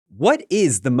What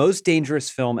is the most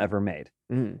dangerous film ever made?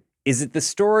 Is it the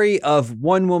story of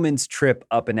one woman's trip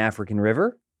up an African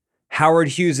river? Howard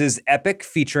Hughes' epic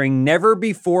featuring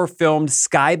never-before-filmed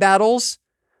sky battles?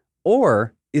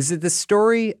 Or is it the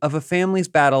story of a family's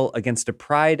battle against a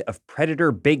pride of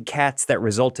predator big cats that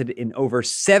resulted in over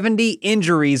 70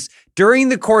 injuries during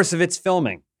the course of its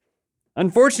filming?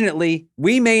 Unfortunately,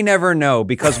 we may never know,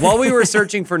 because while we were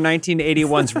searching for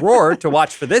 1981's Roar to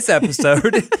watch for this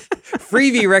episode,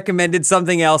 Freebie recommended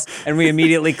something else, and we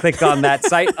immediately clicked on that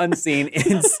sight unseen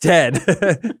instead.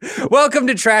 Welcome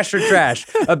to Trash for Trash,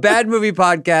 a bad movie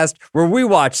podcast where we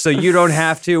watch so you don't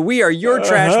have to. We are your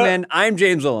trash men. I'm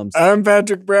James Willems. I'm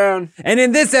Patrick Brown. And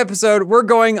in this episode, we're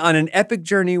going on an epic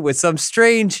journey with some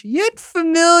strange yet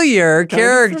familiar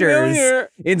characters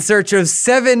in search of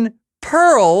 7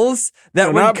 pearls that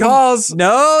They're not balls.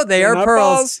 No, they They're are not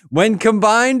pearls. balls. When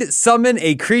combined, summon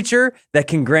a creature that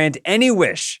can grant any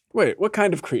wish. Wait, what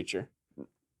kind of creature?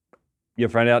 You'll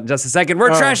find out in just a second. We're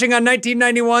trashing on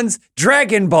 1991's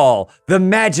Dragonball. The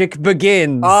magic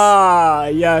begins. Ah,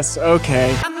 yes,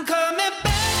 okay. I'm coming back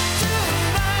to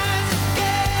rise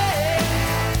again.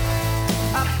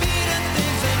 I be the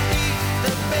things that be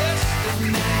the best of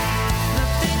me.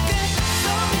 Nothing can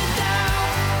slow me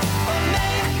down or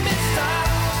make me stop.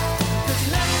 There's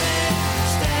nothing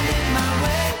standing my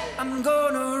way. I'm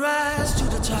gonna rise to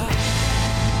the top.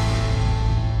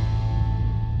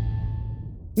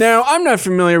 Now, I'm not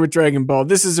familiar with Dragon Ball.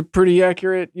 This is a pretty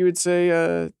accurate, you would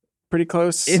say, pretty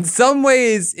close? In some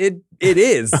ways, it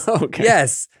is. Okay.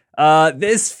 Yes.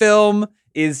 This film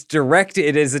is directed.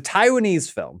 It is a Taiwanese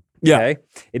film. Yeah. Okay?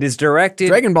 It is directed.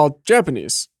 Dragon Ball,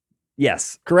 Japanese,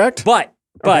 Yes. correct? But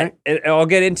Okay. I'll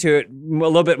get into it a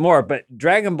little bit more. But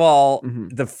Dragon Ball,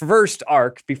 Mhm. the first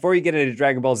arc, before you get into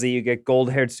Dragon Ball Z, you get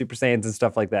gold-haired Super Saiyans and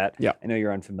stuff like that. Yeah. I know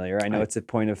you're unfamiliar. I know I- it's a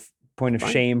point of Fine.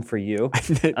 shame for you. I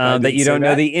That didn't you say don't know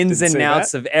that. the ins Didn't and say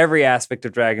outs that. of every aspect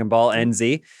of Dragon Ball and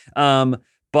Z.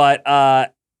 But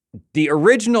the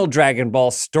original Dragon Ball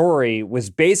story was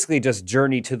basically just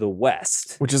Journey to the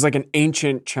West. Which is like an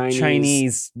ancient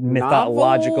Chinese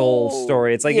mythological novel?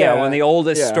 story. It's like, Yeah, one of the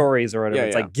oldest yeah. stories or whatever. Yeah,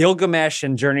 It's yeah. like Gilgamesh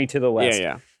and Journey to the West.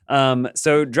 Yeah.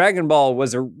 So Dragon Ball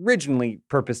was originally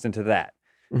purposed into that.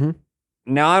 Mhm.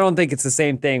 Now, I don't think it's the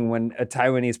same thing when a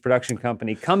Taiwanese production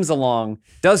company comes along,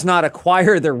 does not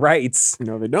acquire the rights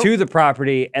No, they don't. to the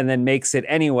property, and then makes it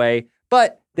anyway,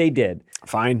 but they did.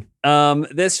 Fine.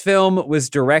 This film was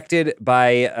directed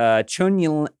by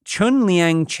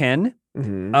Chun-Liang Chen,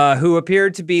 Mhm. who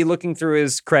appeared to be, looking through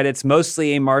his credits,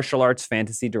 mostly a martial arts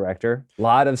fantasy director. A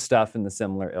lot of stuff in the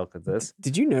similar ilk of this.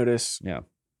 Did you notice Yeah.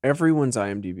 everyone's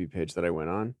IMDb page that I went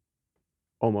on?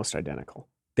 Almost identical.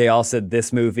 They all said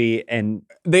this movie, and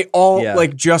They all Yeah.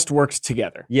 like just worked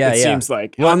together. Yeah, it yeah. seems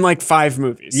like Well- on like 5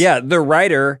 movies. yeah, the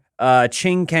writer,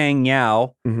 Ching Kang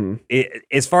Yao, Mhm.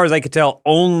 as far as I could tell,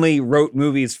 only wrote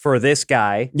movies for this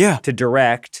guy Yeah. to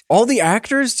direct. All the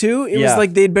actors too. It Yeah. was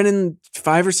like they'd been in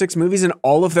 5 or 6 movies, and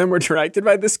all of them were directed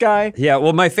by this guy. Yeah,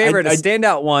 well, my favorite, I- a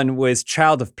standout one was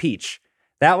Child of Peach.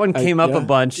 That one came up yeah. a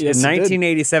bunch Yes, in it did.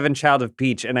 1987, Child of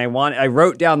Peach, and I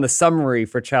wrote down the summary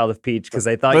for Child of Peach because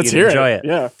I thought Let's you'd hear enjoy it.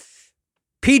 Yeah.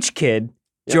 Peach Kid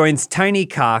Yeah. joins Tiny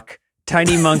Cock,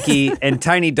 Tiny Monkey, and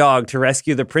Tiny Dog to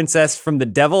rescue the princess from the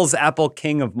Devil's Apple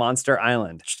King of Monster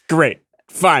Island. Great.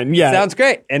 Fine. Yeah. Sounds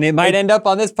great, and it might end up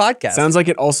on this podcast. Sounds like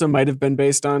it also might have been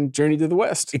based on Journey to the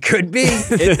West. It could be.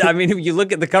 I mean, if you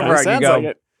look at the cover Kinda art, you sounds go, like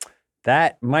it.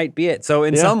 that might be it. So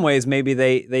in Yeah. some ways, maybe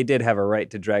they did have a right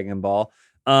to Dragon Ball.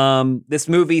 This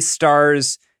movie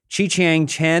stars Chi Chiang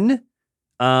Chen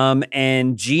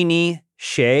and Jeannie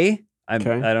Shea. I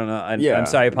don't know. Yeah. I'm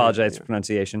sorry. I apologize for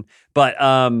pronunciation. But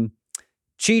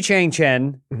Chi Chiang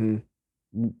Chen Mhm.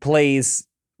 plays.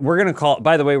 We're gonna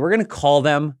call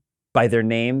them by their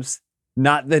names,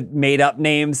 not the made up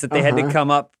names that they had to Uh-huh. come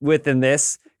up with in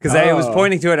this. Because I was Oh.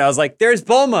 pointing to it, I was like, "There's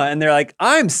Bulma," and they're like,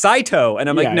 "I'm Saito," and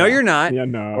I'm like, Yeah, "No, yeah. you're not," Yeah,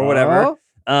 no. or whatever.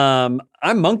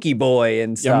 I'm Monkey Boy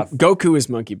and Yeah, stuff. Goku is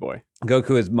Monkey Boy.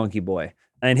 Goku is Monkey Boy,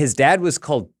 and his dad was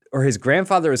called, or his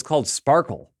grandfather was called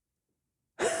Sparkle.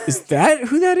 Is that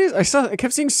who that is? I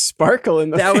kept seeing Sparkle in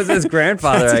the. That was his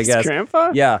grandfather, That's I his guess.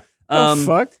 grandpa? Yeah. Oh,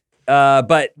 fuck.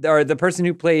 But the person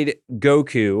who played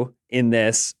Goku in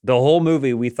this, the whole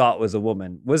movie we thought was a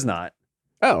woman, was not.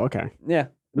 Oh, okay. Yeah.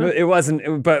 It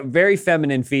wasn't, but very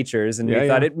feminine features, and Yeah, we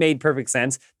thought yeah. it made perfect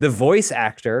sense. The voice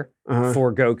actor Uh-huh.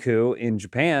 for Goku in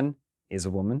Japan is a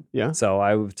woman. Yeah. So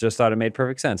I just thought it made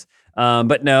perfect sense.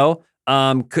 But no,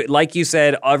 like you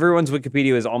said, everyone's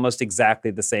Wikipedia is almost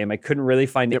exactly the same. I couldn't really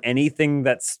find anything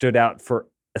that stood out for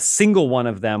a single one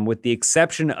of them, with the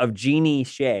exception of Jeannie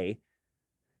Shea,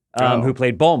 who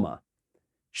played Bulma.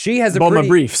 She has a Bulma pretty,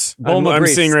 briefs. Bulma I'm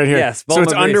briefs. seeing right here. Yes, so Bulma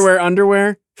it's briefs.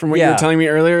 underwear from what you Yeah. were telling me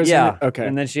earlier. Yeah. Okay.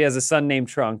 And then she has a son named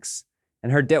Trunks.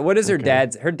 And her what is her Okay.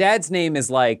 dad's? Her dad's name is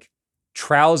like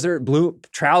blue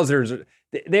trousers.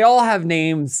 They all have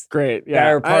names. Great. that Yeah.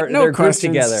 are part- no they're grouped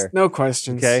questions. together. No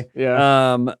questions. Okay.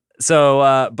 Yeah.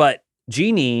 But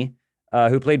Jeannie,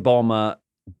 who played Bulma,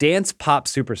 dance pop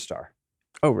superstar.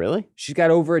 Oh, really? She's got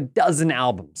over a dozen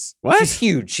albums. What? She's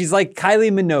huge. She's like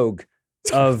Kylie Minogue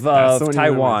of That's the one you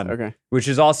went Taiwan, with. Okay. which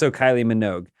is also Kylie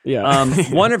Minogue. Yeah.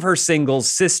 One of her singles,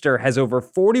 Sister, has over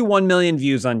 41 million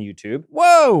views on YouTube.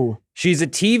 Whoa. She's a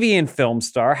TV and film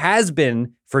star, has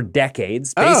been for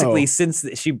decades, basically since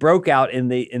she broke out in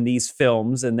these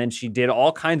films, and then she did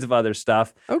all kinds of other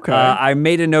stuff. Okay. I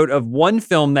made a note of one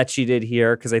film that she did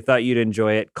here because I thought you'd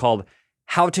enjoy it, called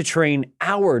How to Train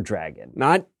Our Dragon.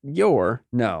 Not your.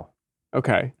 No,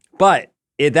 Okay. but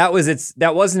that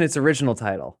wasn't its original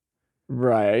title.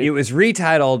 Right. It was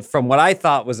retitled from what I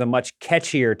thought was a much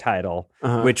catchier title,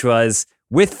 Uh-huh. which was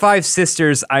With 5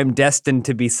 Sisters, I'm Destined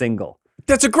to Be Single.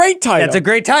 That's a great title. That's a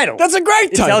great title. That's a great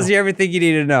It title. tells you everything you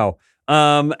need to know.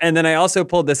 And then I also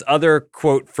pulled this other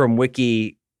quote from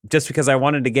Wiki just because I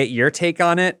wanted to get your take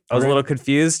on it. I was a Okay. little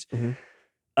confused. Mhm.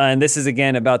 And this is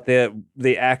again about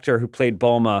the actor who played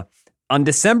Bulma. On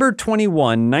December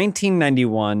 21,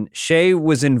 1991, Shay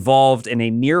was involved in a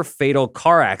near-fatal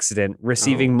car accident,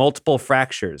 receiving multiple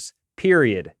fractures.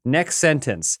 Period. Next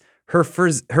sentence. Her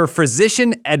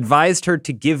physician advised her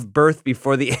to give birth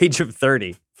before the age of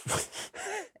 30.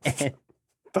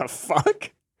 The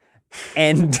fuck?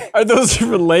 And Are those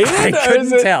related? I Or is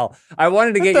couldn't it- tell. I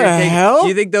wanted to get What your the take. hell? Do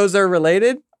you think those are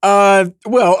related?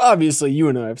 Well, obviously, you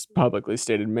and I have publicly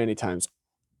stated many times,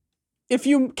 if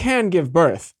you can give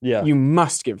birth, Yeah. you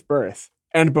must give birth,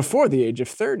 and before the age of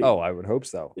 30. Oh, I would hope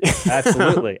so.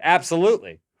 Absolutely.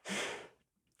 Absolutely.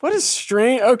 What a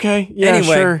strange. Okay, yeah,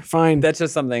 Anyway, sure, fine. That's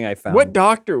just something I found. What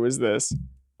doctor was this?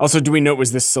 Also, do we know,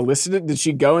 was this solicited? Did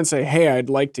she go and say, "Hey, I'd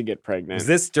like to get pregnant"? Was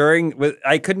this during?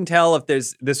 I couldn't tell if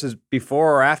this was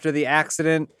before or after the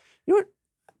accident. You know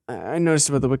what I noticed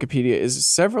about the Wikipedia is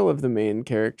several of the main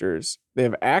characters, they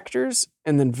have actors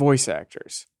and then voice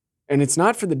actors. And it's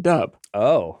not for the dub,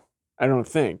 Oh. I don't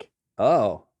think.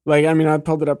 Oh. Like, I mean, I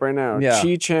pulled it up right now. Yeah.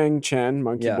 Chi Chang Chen,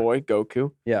 Monkey Yeah. Boy,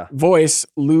 Goku. Yeah. Voice,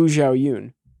 Liu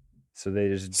Xiaoyun. So they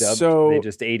just dubbed. So- they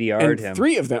just ADR'd And him.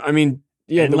 3 of them. I mean,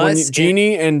 yeah, the one, Unless it-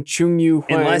 Genie and Chung Yu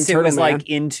Huang. Unless it Turtle was Man. like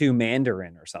into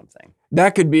Mandarin or something.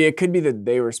 That could be, it could be that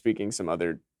they were speaking some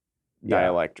other Yeah.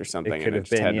 dialect or something. could and have it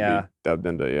just been, had yeah. to be dubbed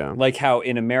into, yeah. Like how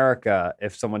in America,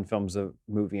 if someone films a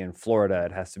movie in Florida,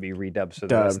 it has to be redubbed so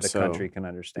the rest of Dubbed, the so- country can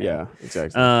understand. Yeah,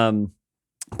 exactly.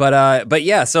 But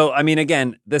yeah, so I mean,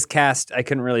 again, this cast, I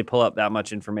couldn't really pull up that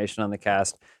much information on the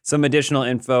cast. Some additional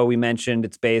info we mentioned,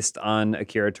 it's based on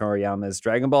Akira Toriyama's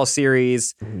Dragon Ball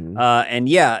series. Mhm. And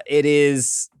yeah, it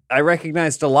is, I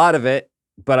recognized a lot of it,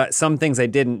 but some things I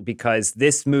didn't because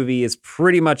this movie is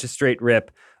pretty much a straight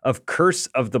rip of Curse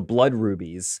of the Blood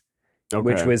Rubies,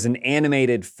 which Okay. was an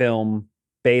animated film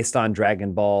based on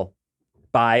Dragon Ball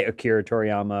by Akira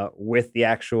Toriyama with the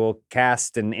actual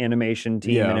cast and animation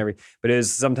team Yeah. and everything. But it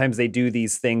was sometimes they do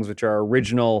these things which are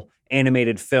original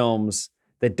animated films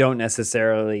that don't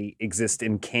necessarily exist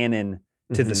in canon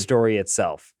to the Mhm. story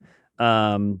itself.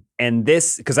 And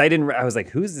this, because I was like,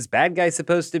 who's this bad guy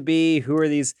supposed to be? Who are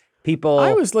these people?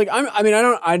 I was like, I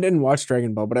didn't watch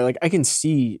Dragon Ball, but I can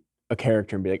see a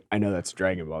character and be like, I know that's a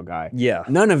Dragon Ball guy. Yeah.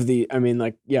 None of the, I mean,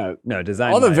 like, yeah, No,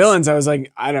 design. all the wise. villains, I was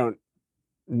like,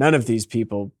 none of these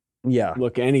people Yeah.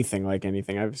 look anything like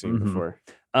anything I've seen Mhm. before.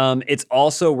 It's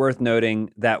also worth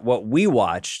noting that what we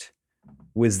watched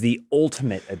was the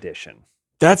Ultimate Edition.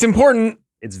 That's important.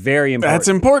 It's very important. That's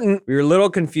important. We were a little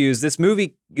confused. This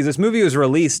movie was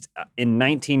released in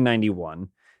 1991,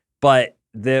 but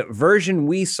the version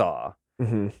we saw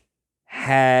Mhm.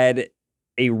 had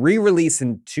a re-release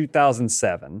in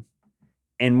 2007.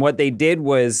 And what they did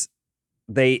was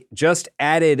they just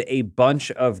added a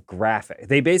bunch of graphics.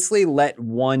 They basically let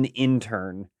one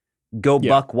intern go Yeah.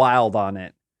 buck wild on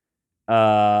it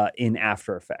in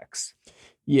After Effects.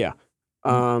 Yeah.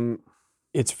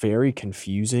 It's very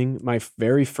confusing. My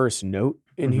very first note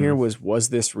in Mm-hmm. here was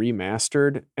this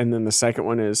remastered? And then the second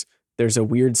one is there's a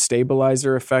weird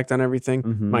stabilizer effect on everything.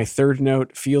 Mhm. My third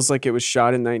note feels like it was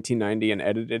shot in 1990 and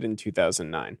edited in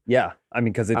 2009. Yeah, I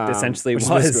mean, because it essentially which is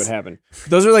basically was. what happened.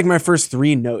 Those are like my first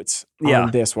 3 notes Yeah.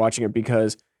 on this watching it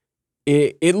because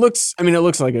it looks, I mean, it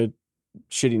looks like a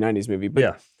shitty 90s movie, but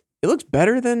Yeah. it looks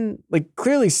better than, like,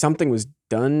 clearly something was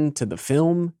done to the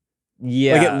film.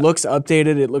 Yeah, Like, it looks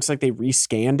updated. It looks like they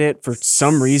rescanned it for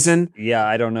some reason. Yeah,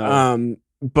 I don't know.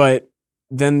 But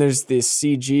then there's this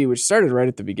CG, which started right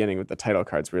at the beginning with the title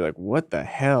cards, where you're like, what the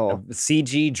hell?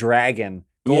 CG dragon,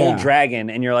 gold dragon,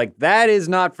 and you're like, that is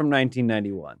not from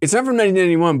 1991. It's not from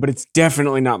 1991, but it's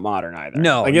definitely not modern either.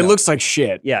 No, Like, it looks like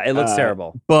shit. Yeah, it looks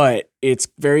terrible. But it's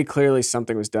very clearly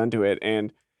something was done to it,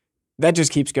 and that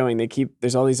just keeps going.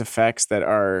 There's all these effects that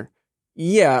are,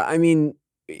 I mean,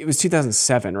 it was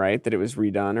 2007, right, that it was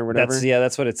redone or whatever?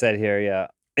 That's what it said here, yeah.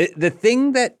 The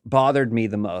thing that bothered me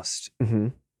the most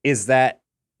is that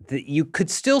you could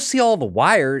still see all the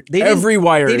wire. Every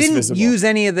wire is visible. They didn't use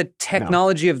any of the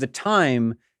technology of the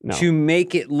time to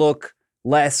make it look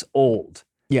less old.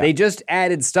 Yeah. They just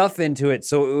added stuff into it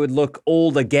so it would look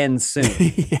old again soon.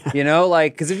 You know,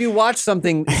 like, because if you watch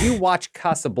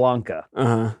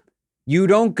Casablanca, you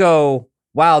don't go,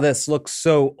 wow, this looks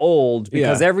so old,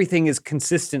 because everything is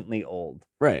consistently old.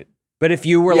 Right. But if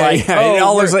you were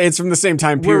it's from the same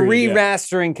time period. We're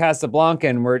remastering Casablanca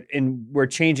and we're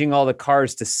changing all the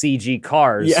cars to CG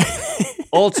cars. Yeah.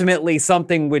 Ultimately,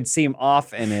 something would seem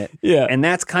off in it. Yeah. And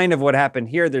that's kind of what happened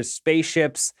here. There's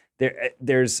spaceships.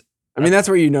 There's. I mean, that's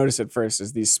where you notice it first,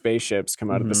 is these spaceships come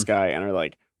out of the sky and are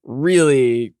like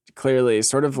really clearly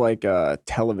sort of like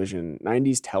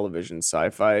 90s television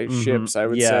sci-fi ships, I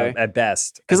would say. At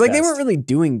best. Because they weren't really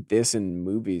doing this in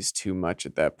movies too much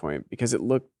at that point, because it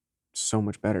looked so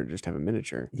much better to just have a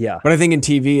miniature. Yeah. But I think in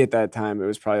TV at that time, it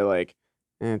was probably like,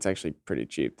 it's actually pretty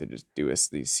cheap to just do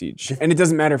these siege. And it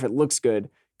doesn't matter if it looks good,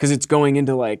 because it's going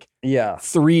into like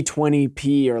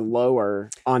 320p or lower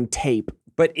on tape.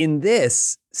 But in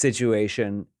this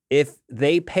situation, if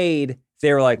they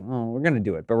were like, oh, we're going to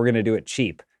do it, but we're going to do it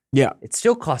cheap. Yeah. It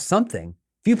still costs something.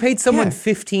 If you paid someone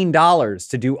 $15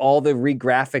 to do all the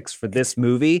re-graphics for this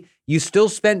movie, you still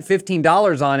spent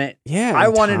 $15 on it. Yeah. I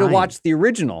wanted to watch the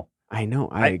original. I know.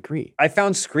 I agree. I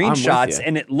found screenshots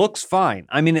and it looks fine.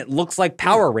 I mean, it looks like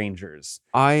Power Rangers.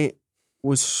 I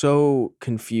was so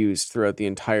confused throughout the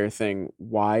entire thing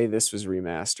why this was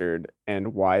remastered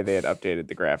and why they had updated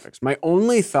the graphics. My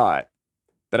only thought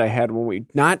that I had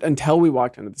not until we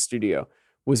walked into the studio,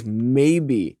 was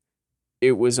maybe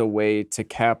it was a way to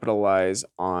capitalize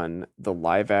on the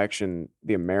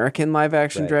American live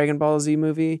action Dragon Ball Z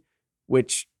movie,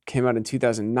 which came out in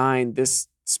 2009. This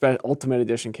Ultimate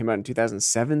Edition came out in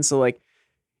 2007. So like,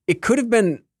 it could have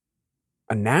been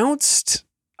announced,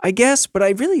 I guess, but I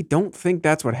really don't think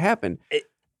that's what happened.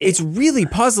 It's really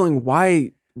puzzling.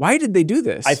 Why did they do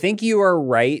this? I think you are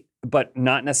right, but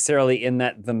not necessarily in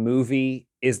that the movie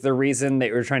is the reason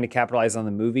they were trying to capitalize on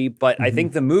the movie. But I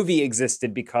think the movie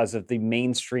existed because of the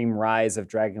mainstream rise of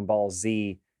Dragon Ball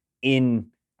Z in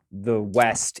the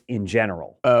West in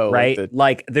general. Oh, right?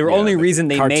 The only reason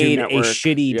they made a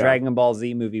shitty Dragon Ball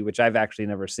Z movie, which I've actually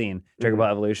never seen, Dragon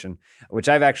Ball Evolution, which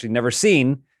I've actually never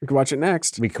seen. We could watch it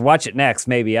next.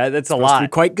 Maybe. That's a lot. To be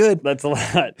quite good. That's a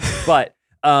lot. But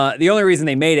the only reason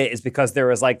they made it is because there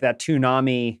was like that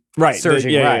Toonami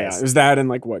surging rise. It was that and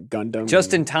like what, Gundam?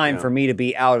 Just in time for me to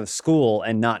be out of school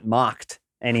and not mocked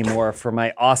anymore for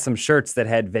my awesome shirts that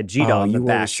had Vegeta on the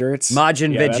back. Shirts?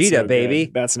 Majin Vegeta, baby.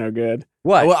 That's no good.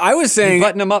 What? Well, I was saying, you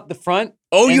button them up the front.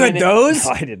 Oh, you had those?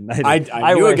 No, I didn't.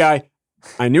 I knew a guy.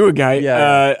 I knew a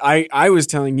guy. I was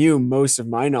telling you most of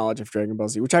my knowledge of Dragon Ball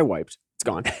Z, which I wiped. It's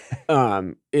gone.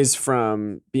 Is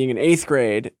from being in 8th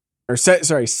grade. Or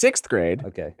 6th grade.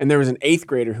 Okay. And there was an 8th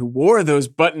grader who wore those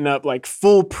button up, like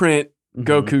full print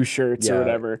Goku shirts or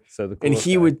whatever. So the and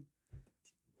he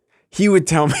would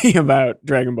tell me about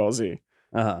Dragon Ball Z.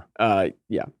 But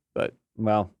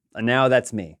well, now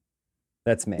that's me.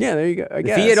 That's me. Yeah, there you go.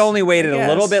 If he had only waited a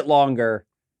little bit longer,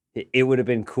 it would have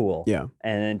been cool. Yeah.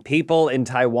 And then people in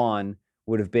Taiwan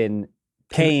would have been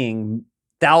paying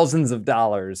thousands of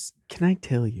dollars. Can I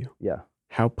tell you? Yeah.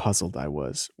 How puzzled I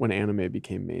was when anime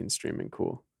became mainstream and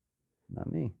cool.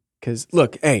 Not me. Because,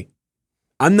 look, hey,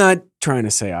 I'm not trying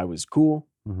to say I was cool.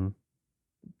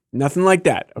 Nothing like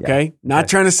that, okay? Yeah. Not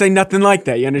trying to say nothing like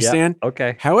that, you understand? Yeah.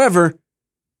 Okay. However,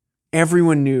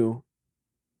 everyone knew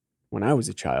when I was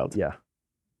a child,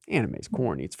 anime's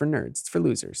corny, it's for nerds, it's for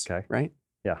losers, right?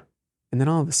 Yeah. And then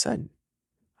all of a sudden,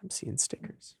 I'm seeing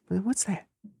stickers. What's that?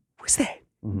 What's that?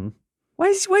 Why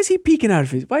is he peeking out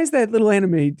of his? Why is that little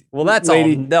anime? Well, that's all.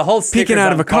 The whole peeking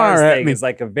out of a car thing is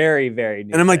like a very, very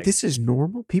new and I'm like, thing. this is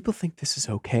normal. People think this is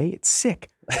okay. It's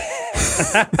sick.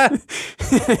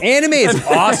 Anime is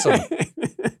awesome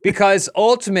because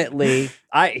ultimately,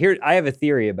 I have a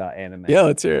theory about anime. Yeah,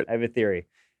 let's hear it. I have a theory.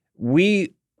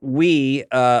 We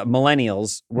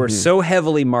millennials were so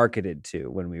heavily marketed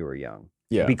to when we were young.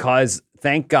 Yeah. Because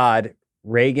thank God,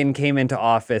 Reagan came into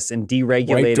office and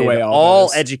deregulated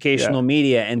all educational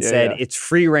media and said it's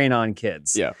free reign on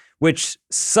kids. Yeah. Which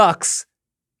sucks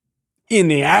in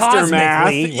the aftermath.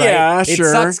 Cosmically, right? Yeah, It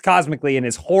sure. sucks cosmically and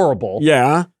is horrible.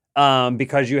 Yeah.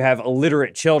 Because you have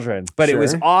illiterate children. But it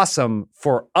was Sure. awesome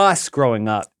for us growing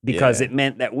up because Yeah. it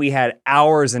meant that we had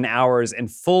hours and hours and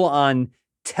full-on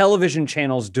television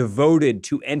channels devoted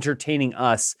to entertaining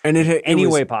us And it any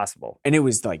was, way possible. and it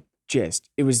was like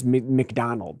it was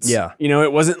McDonald's. Yeah. You know,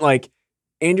 it wasn't like,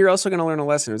 and you're also going to learn a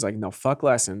lesson. It was like, no, fuck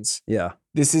lessons. Yeah.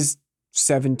 This is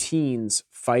 17s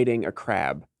fighting a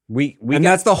crab. We And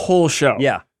that's the whole show.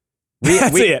 yeah.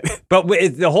 That's it. But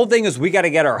the whole thing is we got to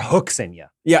get our hooks in you.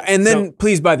 Yeah. And then So-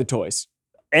 please buy the toys.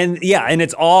 And yeah, and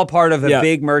it's all part of a Yeah.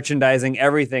 big merchandising,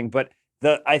 everything. But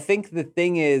I think the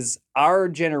thing is our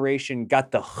generation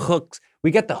got the hooks.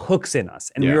 We got the hooks in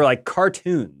us and we Yeah. were like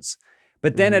cartoons.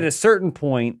 But then at a certain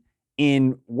point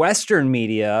in Western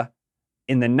media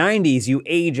in the 90s, you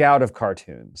age out of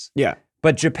cartoons. Yeah.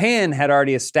 But Japan had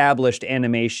already established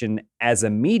animation as a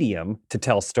medium to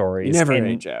tell stories. You never and,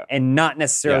 age out. And not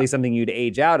necessarily Yeah. something you'd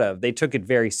age out of. They took it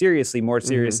very seriously, more Mm-hmm.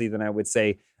 seriously than I would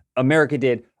say America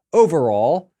did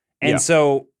overall. And Yeah.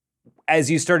 so as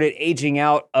you started aging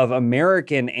out of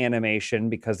American animation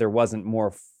because there wasn't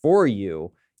more for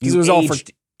you, Because you it was all for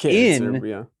aged kids. in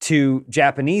yeah. to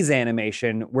Japanese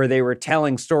animation where they were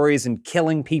telling stories and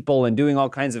killing people and doing all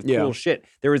kinds of Yeah. cool shit.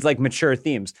 There was like mature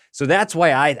themes. So that's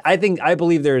why I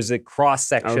believe there's a cross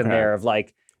section Okay. there of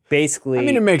like basically I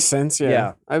mean, it makes sense. Yeah.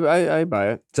 Yeah. I buy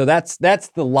it. so that's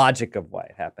the logic of why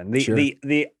it happened. Sure.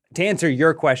 The to answer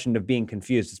your question of being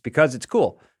confused, it's because it's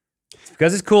cool. It's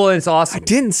because it's cool and it's awesome. I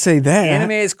didn't say that.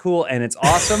 Anime is cool and it's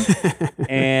awesome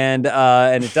and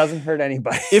it doesn't hurt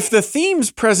anybody. If the themes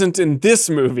present in this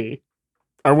movie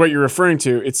are what you're referring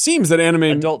to, it seems that anime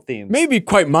Adult themes. may be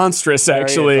quite monstrous, Very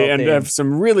actually, adult and themes. have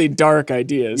some really dark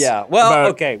ideas. Yeah, well,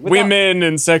 about okay, without- women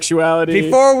and sexuality.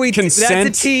 Before we consent,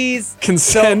 that's a tease. So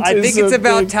consent. I think is it's a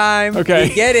about big- time Okay.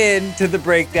 we get into the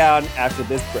breakdown after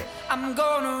this break. I'm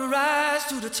gonna rise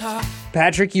to the top.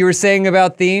 Patrick, you were saying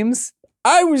about themes?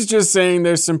 I was just saying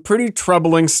there's some pretty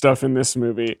troubling stuff in this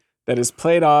movie that is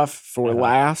played off for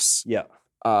laughs. Yeah.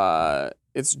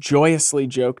 It's joyously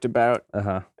joked about.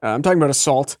 Uh-huh. I'm talking about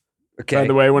assault. Okay. By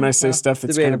the way, when I say Well, stuff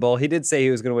that's kind of, debatable. He did say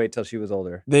he was going to wait till she was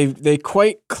older. they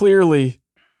quite clearly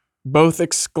both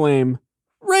exclaim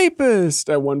rapist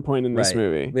at one point in this Right.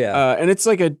 movie. Yeah. And it's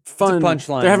like a fun It's a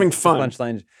punchline. They're having It's a fun.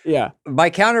 punchline. Yeah. My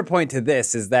counterpoint to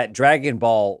this is that Dragon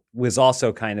Ball was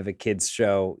also kind of a kids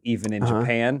show, even in Uh-huh.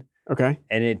 Japan, Okay.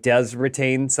 and it does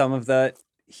retain some of the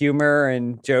humor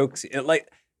and jokes.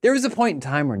 There was a point in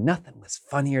time where nothing was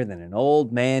funnier than an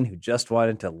old man who just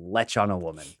wanted to lech on a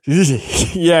woman.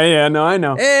 yeah. No, I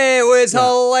know. It was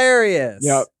hilarious.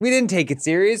 Yep. We didn't take it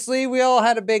seriously. We all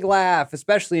had a big laugh,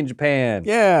 especially in Japan.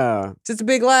 Yeah. It's just a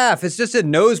big laugh. It's just a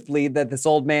nosebleed that this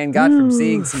old man got from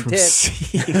seeing some tits.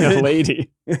 Seeing a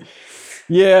lady.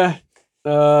 Yeah.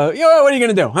 What are you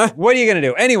gonna do, huh? What are you going to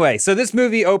do? Anyway, so this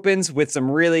movie opens with some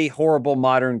really horrible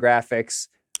modern graphics.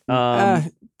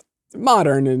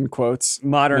 Modern in quotes.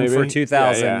 Modern maybe. for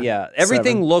 2000. Yeah, Yeah. yeah.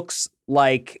 Everything 7. looks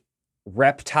like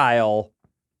Reptile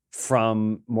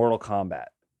from Mortal Kombat.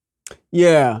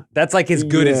 Yeah. That's like as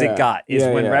good as Yeah. it got. Is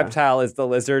Yeah, when yeah. Reptile is the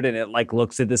lizard and it like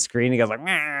looks at the screen and goes like,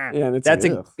 "Meh." Yeah, That's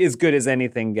ugh. as good as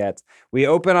anything gets. We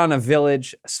open on a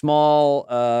village, a small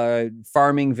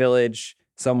farming village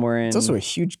somewhere in. It's also a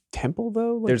huge temple,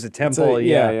 though. Like, There's a it's temple,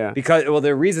 yeah. Because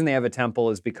the reason they have a temple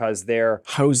is because they're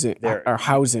Housing. They're- Or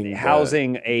housing.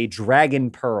 housing a dragon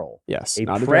pearl, Yes. a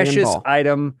not precious a Dragon Ball.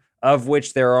 item of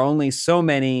which there are only so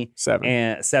many. 7.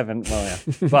 And 7. Well,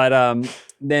 yeah. But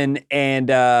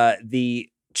the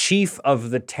chief of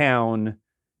the town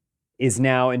is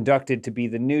now inducted to be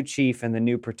the new chief and the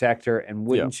new protector. And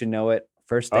wouldn't you know it,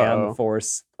 first day on the Uh-oh.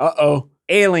 force, Uh-oh.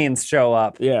 aliens show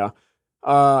up. Yeah.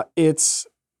 It's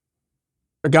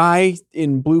a guy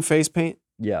in blue face paint.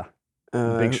 Yeah.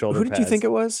 Big shoulder Who did you pads. think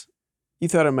it was? You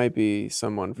thought it might be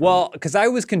someone from... Well, because I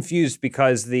was confused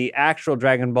because the actual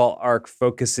Dragon Ball arc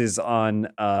focuses on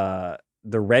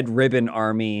the Red Ribbon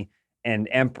Army and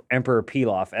Emperor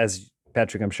Pilaf, as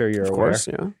Patrick, I'm sure you're of aware. course,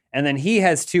 yeah. And then he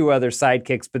has 2 other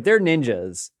sidekicks, but they're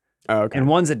ninjas, Oh, okay. and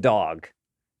one's a dog.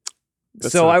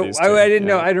 That's So not I these two, didn't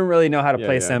know. yeah. I didn't really know how to Yeah,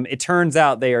 place yeah. them. It turns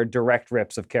out they are direct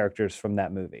rips of characters from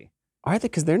that movie. Are they?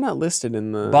 Because they're not listed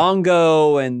in the...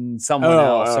 Bongo and someone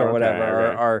else or okay, whatever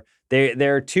okay. are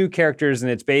they're 2 characters, and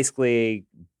it's basically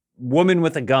a woman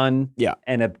with a gun, Yeah.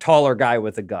 and a taller guy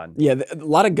with a gun. Yeah, a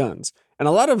lot of guns. And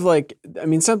a lot of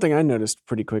something I noticed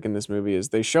pretty quick in this movie is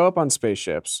they show up on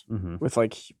spaceships Mm-hmm. with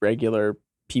like regular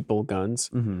people guns.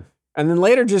 Mm-hmm. And then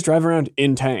later just drive around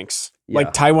in tanks. Yeah.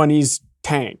 Like Taiwanese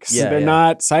tanks. Yeah, They're yeah.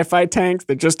 not sci-fi tanks.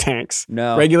 They're just tanks.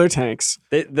 No. Regular tanks.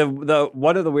 The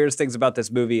one of the weirdest things about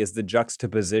this movie is the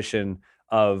juxtaposition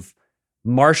of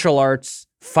martial arts,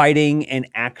 fighting, and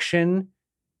action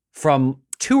from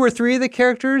 2 or 3 of the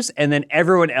characters, and then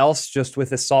everyone else just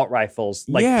with assault rifles,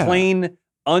 like Yeah. plain,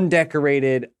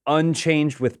 undecorated,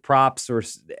 unchanged with props or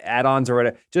add-ons or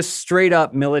whatever, just straight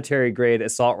up military grade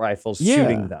assault rifles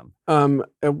shooting them.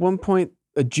 At one point,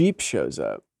 a Jeep shows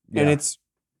up, and Yeah. it's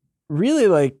really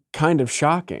like kind of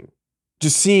shocking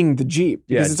just seeing the Jeep,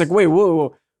 because Yeah, it's like, wait,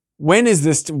 whoa, when does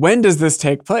this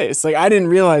take place? Like, I didn't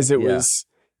realize it Yeah. was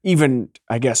even,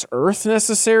 I guess, Earth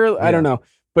necessarily. I don't know,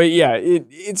 but yeah,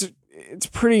 it's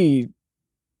pretty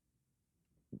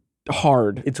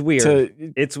hard. It's weird.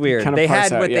 It's weird. kind of They parse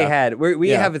had out, what they yeah. had. We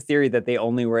Yeah. have a theory that they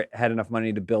only had enough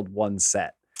money to build one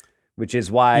set, which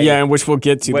is why Yeah, and which we'll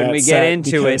get to when that we get set,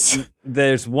 into because- it,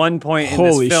 there's one point in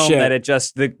Holy this film shit.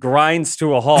 that it grinds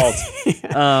to a halt.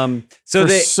 So for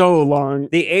they, so long.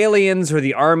 the aliens or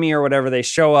the army or whatever, they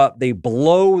show up, they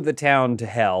blow the town to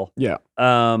hell. Yeah.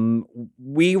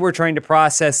 We were trying to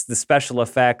process the special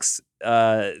effects.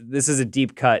 This is a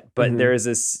deep cut, but Mhm. there is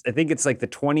this, I think it's like the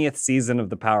 20th season of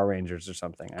the Power Rangers or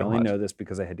something. I only God. know this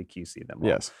because I had to QC them all.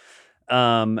 Yes.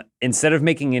 Instead of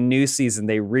making a new season,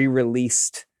 they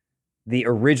re-released the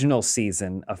original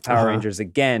season of Power Uh-huh. Rangers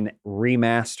again,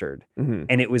 remastered. Mhm.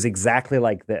 And it was exactly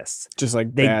like this. Just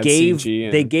like They bad gave CG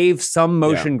and, they gave some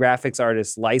motion graphics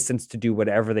artists license to do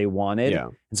whatever they wanted. yeah.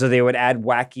 And so they would add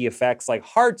wacky effects like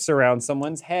hearts around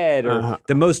someone's head or Uh-huh.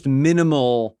 the most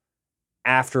minimal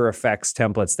After Effects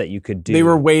templates that you could do. They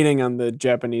were waiting on the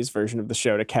Japanese version of the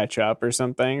show to catch up or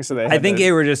something. So they I think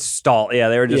they were just Yeah,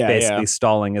 they were just Yeah, basically yeah.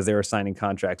 stalling as they were signing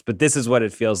contracts. But this is what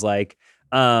it feels like.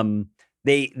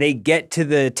 They get to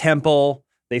the temple,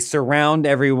 they surround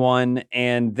everyone,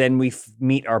 and then we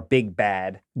meet our big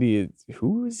bad.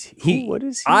 Who is he? What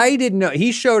is he? I didn't know.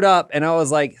 He showed up, and I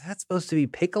was like, "That's supposed to be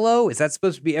Piccolo? Is that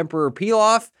supposed to be Emperor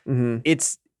Pilaf?" Mhm.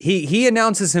 It's he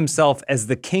announces himself as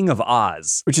the King of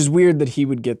Oz. Which is weird that he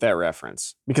would get that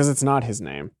reference, because it's not his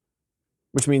name.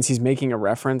 Which means he's making a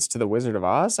reference to the Wizard of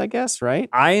Oz, I guess, right?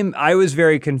 I was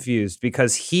very confused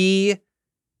because he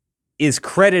is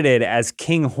credited as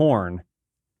King Horn,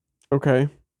 Okay.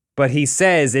 but he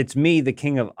says it's me, the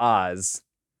King of Oz.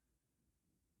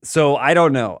 So I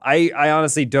don't know. I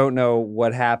honestly don't know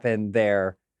what happened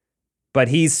there. But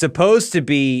he's supposed to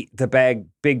be the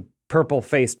big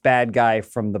purple-faced bad guy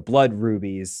from the Blood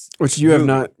Rubies. Which you have movie.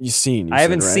 not seen. You I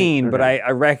haven't said, right? seen, but Okay.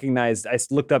 I recognized. I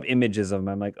looked up images of him.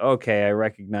 I'm like, okay, I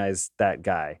recognize that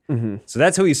guy. Mhm. So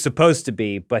that's who he's supposed to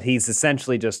be. But he's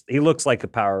essentially he looks like a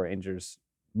Power Rangers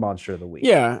monster of the week.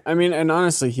 Yeah, I mean, and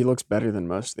honestly, he looks better than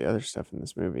most of the other stuff in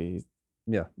this movie.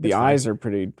 Yeah. The it's fine. eyes are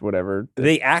pretty whatever.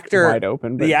 The actor, wide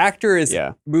open. But the actor is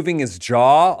yeah. moving his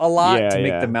jaw a lot Yeah, to make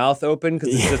yeah. the mouth open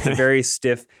because it's just a very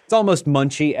stiff. It's almost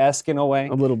Munchie-esque in a way.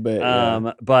 a little bit.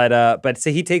 Yeah. But so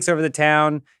he takes over the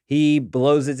town. He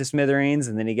blows it to smithereens,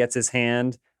 and then he gets his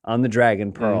hand on the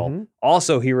Dragon Pearl. Mhm.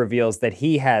 Also, he reveals that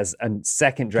he has a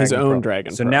second Dragon His Pearl. own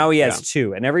Dragon So Pearl, now he has yeah.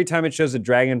 2. And every time it shows a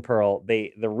Dragon Pearl,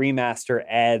 the remaster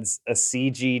adds a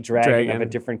CG dragon of a Dragon.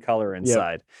 different color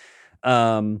inside.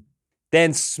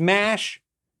 Then smash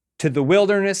to the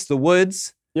wilderness, the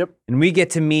woods, Yep. and we get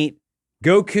to meet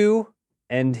Goku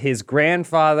and his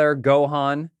grandfather,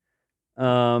 Gohan.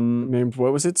 Named,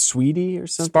 what was it? Sweetie or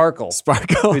something? Sparkle.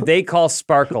 Sparkle. Who they call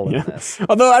Sparkle in Yeah. this.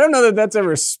 Although I don't know that that's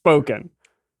ever spoken.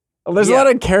 Well, there's a Yeah.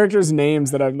 lot of characters'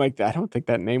 names that I'm like, I don't think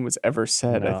that name was ever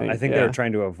said. No, I think they yeah. were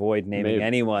trying to avoid naming Maybe.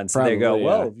 anyone. So they go, Probably,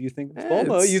 well, yeah. you think it's Eh, Bulma?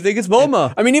 it's- You think it's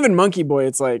Bulma? I mean, even Monkey Boy,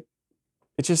 it's like,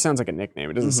 it just sounds like a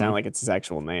nickname. It doesn't Mhm. sound like it's his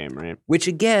actual name, right? Which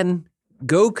again,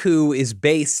 Goku is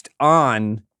based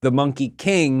on the Monkey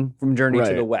King from Journey to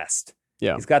Right. the West.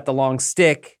 Yeah. He's got the long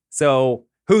stick. So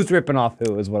who's ripping off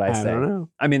who is what I say. don't know.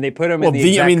 I mean, they put him Well, in the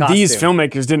exact these costume.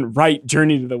 filmmakers didn't write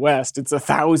Journey to the West. It's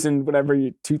 1,000, whatever,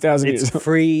 2,000 It's years.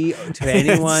 free to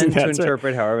anyone to That's right.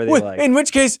 interpret however they Well, like. in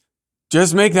which case,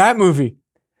 just make that movie.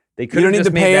 They you could don't need just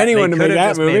to made pay that, anyone they to make could have that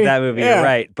just movie. made that movie. Yeah. You're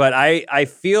right. But I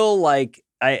feel like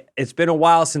it's been a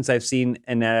while since I've seen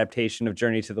an adaptation of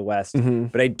Journey to the West.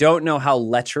 Mhm. But I don't know how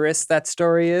lecherous that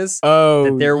story is. Oh,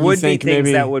 that there you would be think things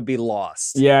maybe- that would be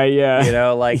lost. Yeah, yeah. You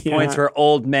know, like Yeah. points where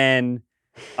old men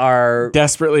are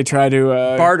Desperately try to.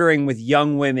 bartering with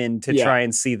young women to Yeah. try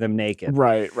and see them naked.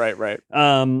 Right.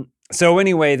 So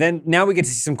anyway, then now we get to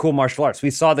see some cool martial arts. We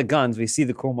saw the guns, we see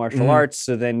the cool martial Mhm. arts.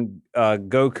 So then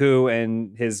Goku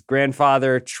and his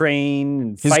grandfather train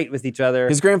and His- fight with each other.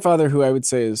 His grandfather, who I would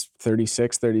say is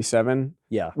 36, 37,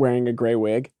 yeah, wearing a gray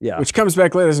wig, yeah. which comes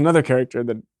back later as another character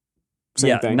that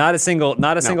Same thing. Not a single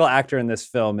actor in this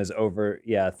film is over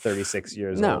 36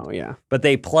 years old. No, yeah. But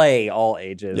they play all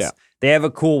ages. Yeah. They have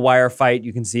a cool wire fight.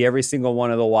 You can see every single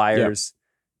one of the wires.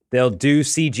 They'll do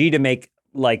CG to make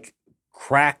like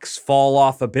cracks fall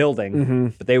off a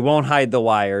building, but they won't hide the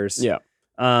wires. Yeah.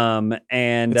 And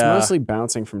it's mostly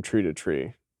bouncing from tree to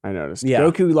tree. I noticed. Yeah.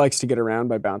 Goku likes to get around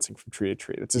by bouncing from tree to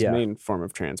tree. That's his Yeah. main form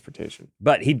of transportation.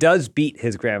 but he does beat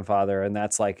his grandfather, and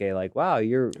that's like wow,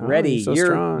 you're ready. you're so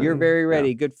strong. You're very ready.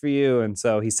 Yeah. Good for you. And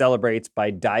so he celebrates by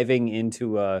diving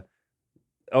into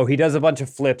he does a bunch of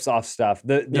flips off stuff.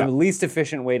 The least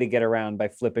efficient way to get around by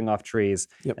flipping off trees.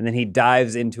 Yep. And then he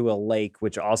dives into a lake,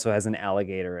 which also has an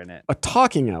alligator in it. A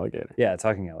talking alligator. Yeah, a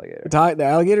talking alligator. The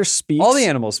alligator speaks. All the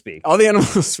animals speak. All the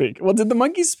animals speak. Well, did the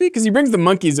monkeys speak? Because he brings the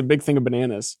monkeys a big thing of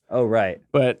bananas. Oh, right.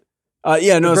 But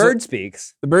the bird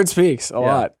speaks. The bird speaks a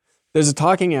lot. There's a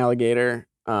talking alligator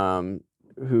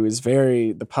who is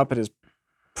the puppet is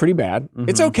pretty bad.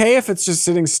 It's okay if it's just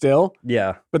sitting still.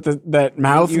 Yeah. But that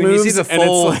mouth You moves see the and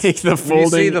fold, it's like the folding you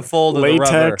see the fold of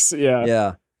latex. the rubber.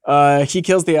 Yeah. Yeah. He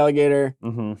kills the alligator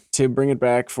Mm-hmm. to bring it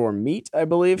back for meat, I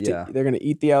believe. Yeah. They're going to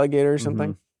eat the alligator or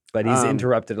something. But he's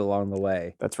interrupted along the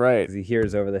way That's right. because he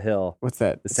hears over the hill What's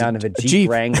that? the It's sound of a Jeep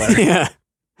Wrangler. Yeah.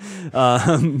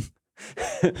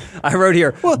 I wrote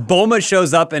here, Bulma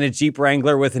shows up in a Jeep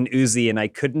Wrangler with an Uzi, and I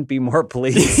couldn't be more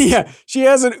pleased. Yeah. She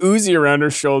has an Uzi around her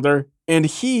shoulder, and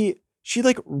she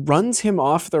like runs him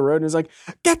off the road and is like,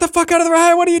 "Get the fuck out of the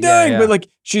road! What are you doing?" Yeah. But like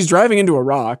she's driving into a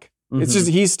rock. It's Mhm. just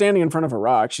he's standing in front of a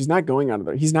rock. She's not going out of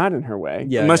there. He's not in her way,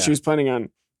 Yeah, unless yeah. she was planning on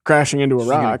crashing into a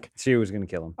rock. She was going to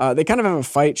kill him. They kind of have a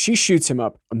fight. She shoots him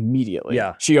up immediately.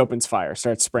 Yeah. She opens fire,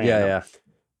 starts spraying him.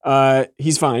 Yeah.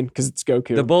 He's fine because it's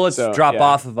Goku. The bullets So, drop yeah.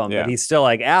 off of him, Yeah. but he's still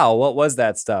like, ow, what was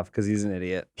that stuff? Because he's an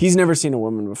idiot. He's never seen a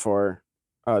woman before.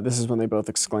 This is when they both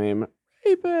exclaim,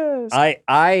 "Rapist!"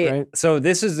 Right? So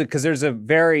this is because there's a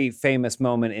very famous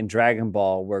moment in Dragon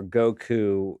Ball where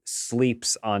Goku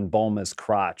sleeps on Bulma's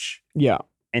crotch Yeah.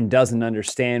 and doesn't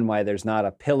understand why there's not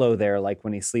a pillow there like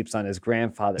when he sleeps on his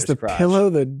grandfather's Is the crotch. pillow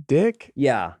the dick?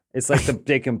 Yeah. It's like the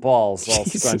dick and balls all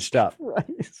Jesus scrunched up.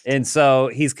 Christ. And so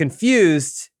he's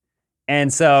confused.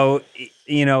 And so,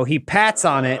 he pats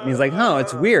on it and he's like, oh,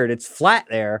 it's weird. It's flat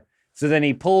there. So then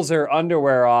he pulls her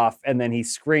underwear off and then he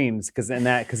screams because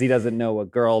he doesn't know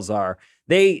what girls are.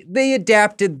 They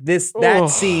adapted that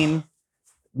scene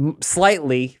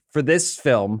slightly for this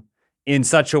film in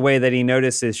such a way that he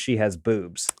notices she has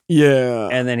boobs. Yeah.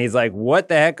 And then he's like, what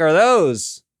the heck are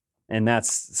those? And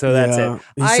that's Yeah. it.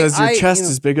 He says your chest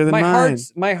is bigger than mine.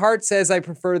 My heart says I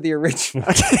prefer the original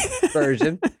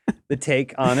version, the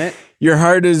take on it. Your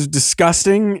heart is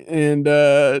disgusting and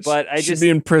But I should just be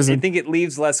in prison. I think it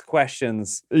leaves less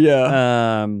questions.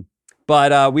 Yeah.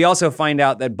 But we also find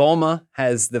out that Bulma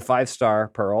has the 5-star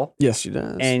pearl, Yes, she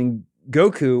does. and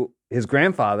Goku, his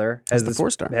grandfather, has the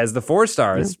 4-star. Has the 4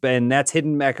 stars, and that's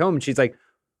hidden back home. And she's like,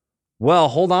 well,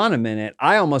 hold on a minute.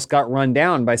 I almost got run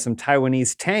down by some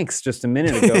Taiwanese tanks just a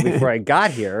minute ago before I got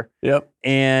here. Yep.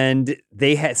 And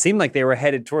they seemed like they were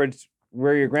headed towards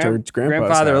where your Towards Grandpa's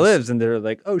grandfather house. lives. And they're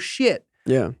like, oh, shit.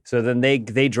 Yeah. So then they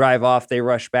drive off, they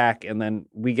rush back, and then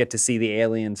we get to see the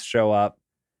aliens show up.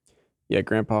 Yeah,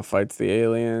 Grandpa fights the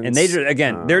aliens. And they just,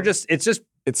 again,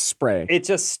 it's spray. it's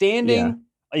just standing.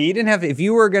 You didn't have to, if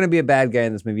you were going to be a bad guy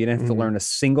in this movie, you didn't have to learn a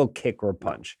single kick or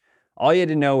punch. All you had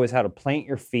to know was how to plant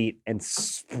your feet and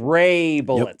spray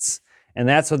bullets. And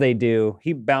that's what they do.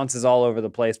 He bounces all over the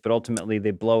place, but ultimately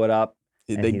they blow it up.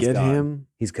 Did they get gone. him?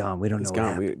 He's gone. We don't He's know gone.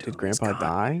 what happened to Did him. He's Grandpa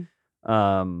gone.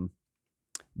 die?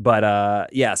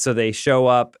 But so they show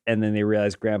up and then they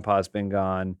realize Grandpa's been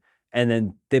gone. And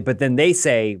then they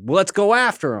say, well, let's go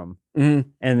after him. Mhm.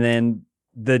 And then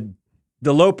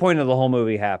the low point of the whole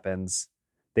movie happens.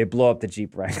 They blow up the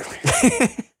Jeep Wrangler.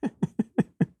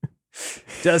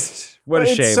 Just what a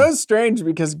shame. It's so strange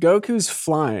because Goku's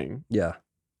flying. Yeah.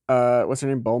 What's her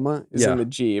name? Bulma is Yeah. in the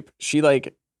Jeep. She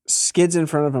like skids in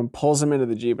front of him, pulls him into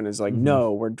the Jeep, and is like,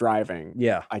 "No, we're driving."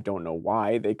 Yeah. I don't know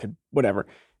why. They could, whatever.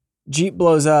 Jeep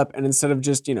blows up, and instead of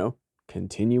just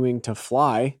continuing to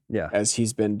fly Yeah. as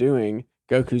he's been doing,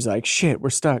 Goku's like, "Shit, we're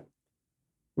stuck.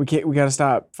 We got to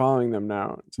stop following them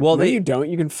now." It's like, Well, no, you don't.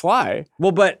 You can fly.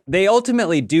 Well, but they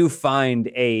ultimately do find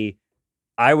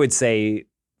I would say,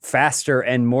 faster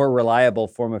and more reliable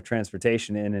form of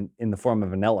transportation in the form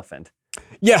of an elephant.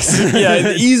 Yes,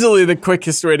 yeah, easily the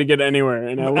quickest way to get anywhere.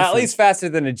 At least faster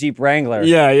than a Jeep Wrangler.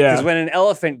 Yeah. Because when an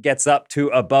elephant gets up to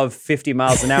above 50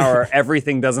 miles an hour,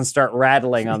 everything doesn't start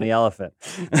rattling on the elephant.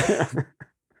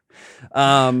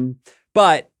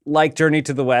 But like Journey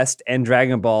to the West and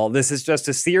Dragon Ball, this is just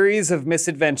a series of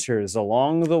misadventures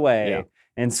along the way. Yeah.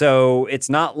 And so it's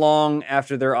not long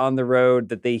after they're on the road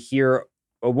that they hear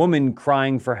a woman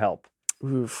crying for help.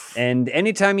 Oof. And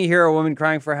anytime you hear a woman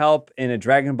crying for help in a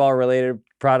Dragon Ball related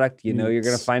product, you know you're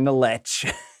going to find a lech.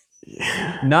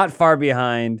 Not far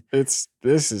behind. This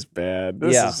is bad.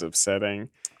 This is upsetting.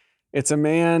 It's a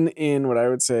man in what I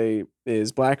would say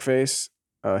is blackface,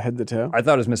 head to toe. I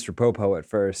thought it was Mr. Popo at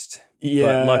first.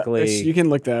 Yeah. But luckily. You can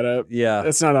look that up. Yeah.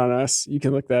 That's not on us. You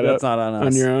can look that up. That's not on us.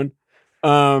 On your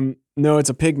own. No, it's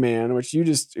a pig man, which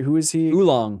who is he?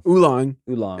 Oolong.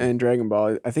 And Dragon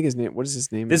Ball. I think his name, what is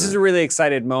his name? This is a really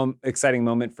exciting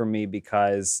moment for me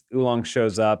because Oolong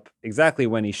shows up exactly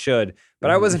when he should, but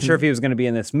I wasn't sure if he was going to be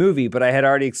in this movie, but I had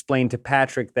already explained to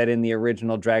Patrick that in the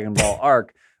original Dragon Ball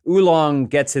arc, Oolong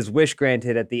gets his wish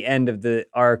granted at the end of the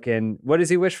arc. And what does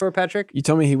he wish for, Patrick? You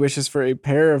told me he wishes for a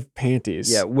pair of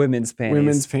panties. Yeah, women's panties.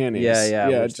 Women's panties.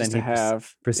 Yeah, which just then to he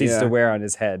have. proceeds to wear on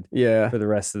his head Yeah. for the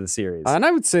rest of the series. And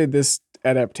I would say this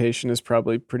adaptation is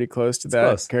probably pretty close to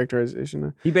that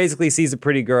characterization. He basically sees a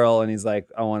pretty girl and he's like,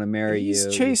 I want to marry you. He's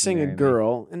chasing a marry me.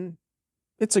 girl, and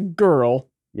it's a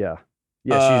girl. Yeah.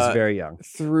 Yeah, she's very young.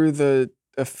 Through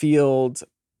a field.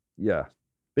 Yeah.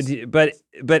 But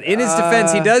in his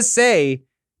defense, he does say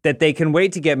that they can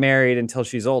wait to get married until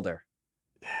she's older.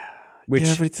 Which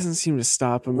but it doesn't seem to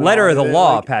stop him. Letter of the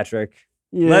law, Patrick.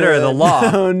 Letter of the law.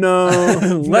 Oh no.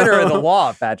 Letter of the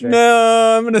law, Patrick.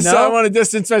 No, I want to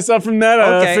distance myself from that.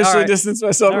 Okay, Officially distance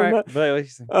myself from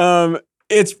that.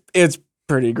 It's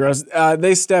pretty gross.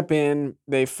 They step in,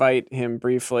 they fight him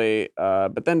briefly,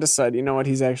 but then decide, you know what,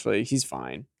 he's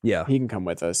fine. Yeah. He can come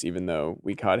with us, even though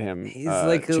we caught him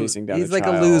chasing down he's a like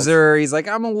child. a loser. He's like,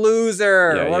 I'm a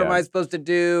loser. Yeah, what am I supposed to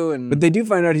do? And But they do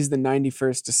find out he's the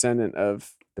 91st descendant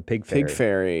of the pig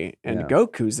fairy. And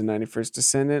Goku's the 91st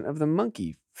descendant of the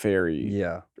monkey fairy.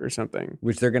 Yeah. Or something.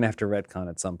 Which they're going to have to retcon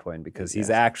at some point because he's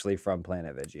actually from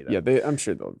Planet Vegeta. Yeah, I'm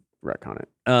sure they'll retcon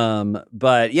it.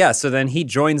 But yeah, so then he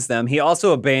joins them. He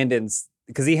also abandons,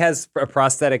 because he has a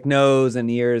prosthetic nose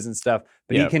and ears and stuff,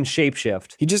 but he can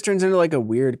shapeshift. He just turns into like a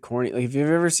weird corny, like if you've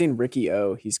ever seen Ricky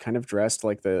O, he's kind of dressed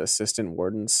like the assistant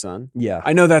warden's son. Yeah.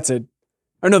 I know the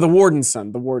warden's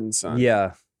son.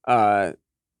 Yeah.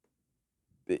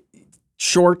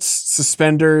 Shorts,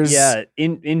 suspenders. Yeah,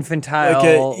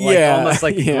 infantile, almost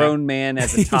like a grown man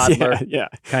as a toddler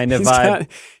kind of vibe.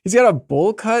 He's got a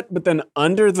bowl cut, but then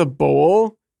under the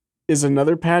bowl is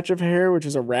another patch of hair, which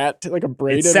is a rat, like a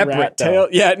braided rat tail.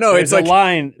 Yeah, no, there's it's like a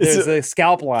line. There's a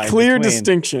scalp line. Clear between.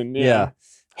 distinction. Yeah.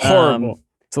 Horrible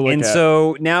to look and at.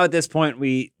 so now at this point,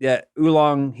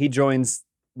 Oolong, he joins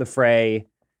the fray.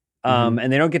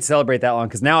 And they don't get to celebrate that long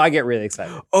because now I get really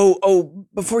excited. Oh,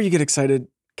 before you get excited,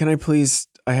 can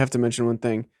I have to mention one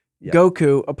thing. Yeah.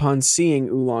 Goku, upon seeing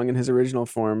Oolong in his original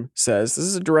form, says, this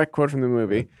is a direct quote from the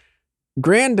movie,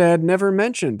 Granddad never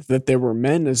mentioned that there were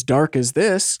men as dark as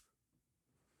this.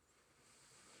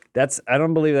 I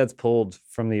don't believe that's pulled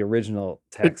from the original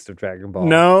text of Dragon Ball.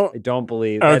 No? I don't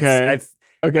believe. Okay.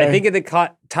 I think in the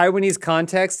Taiwanese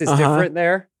context is different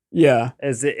there. Yeah.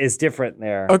 Is different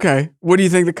there. Okay. What do you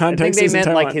think the context is? I think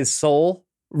they meant like his soul.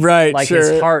 Right, like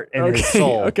his heart and his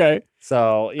soul. Okay.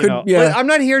 So, I'm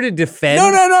not here to defend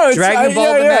no, Dragon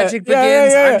Ball The Magic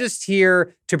Begins. I'm just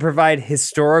here to provide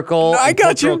historical and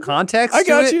cultural context I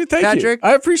got to you. it, Thank Patrick. you.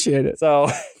 I appreciate it.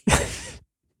 So,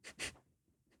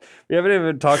 we haven't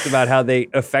even talked about how they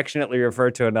affectionately refer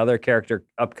to another character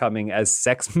upcoming as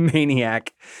Sex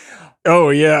Maniac.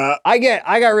 Oh, yeah. I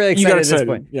got really excited at this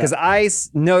point because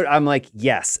I'm like,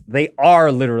 yes, they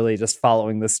are literally just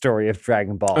following the story of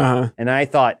Dragon Ball. And I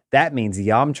thought that means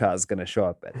Yamcha is going to show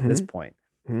up at this point.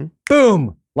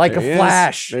 Boom! Like a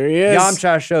flash. There he is.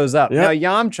 Yamcha shows up. Yep. Now,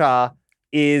 Yamcha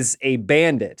is a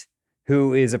bandit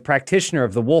who is a practitioner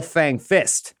of the Wolf Fang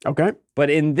Fist. Okay. But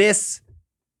in this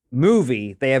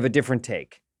movie, they have a different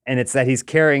take. And it's that he's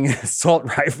carrying an assault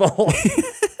rifle.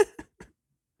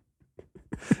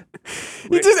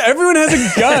 Everyone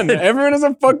has a gun. Everyone has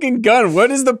a fucking gun.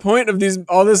 What is the point of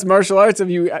all this martial arts if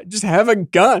you just have a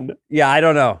gun? Yeah, I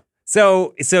don't know.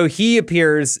 So he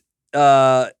appears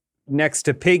next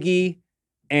to Piggy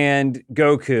and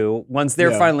Goku. Once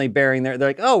they're finally bearing they're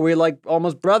like, oh, we're like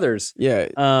almost brothers. Yeah.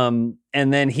 And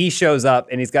then he shows up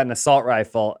and he's got an assault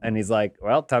rifle and he's like,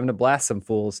 well, time to blast some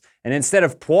fools. And instead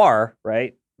of Poir,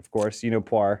 right? Of course, you know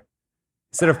Poir.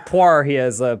 Instead of Poir, he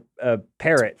has a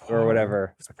parrot or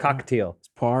whatever, a cockatiel. Is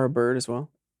Poir a bird as well?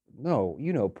 No,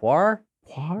 you know Poir.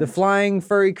 Poir? The flying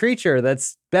furry creature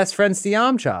that's best friends to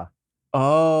Yamcha.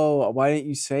 Oh, why didn't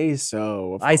you say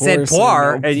so? I said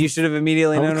Poir, and you should have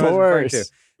immediately known what I was referring to.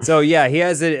 So yeah, he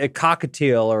has a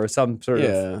cockatiel or some sort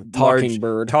of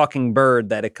talking bird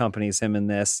that accompanies him in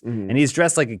this, and he's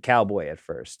dressed like a cowboy at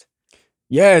first.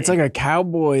 Yeah, it's like a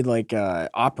cowboy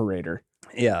operator.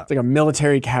 Yeah. It's like a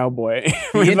military cowboy.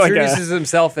 He with like introduces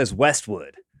himself as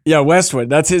Westwood. Yeah, Westwood.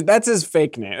 That's his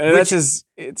fake name. That's his.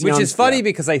 Which is funny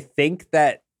because I think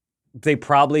that they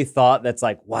probably thought that's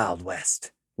like Wild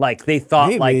West. Like they thought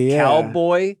Maybe, like yeah.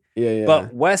 cowboy, Yeah.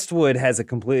 but Westwood has a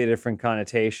completely different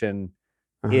connotation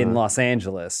in Los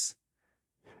Angeles.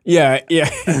 Yeah.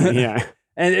 Yeah.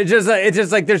 And it's just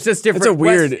like there's just different. It's a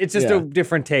weird. It's just a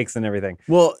different takes and everything.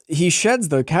 Well, he sheds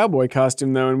the cowboy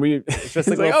costume though, and It's just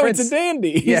he's like, it's a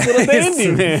dandy. He's a little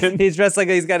dandy man. He's dressed like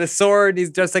he's got a sword.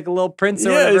 He's dressed like a little prince.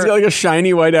 Or whatever. He's got like a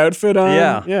shiny white outfit on.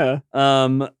 Yeah.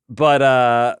 But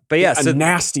yeah, a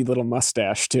nasty little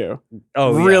mustache too.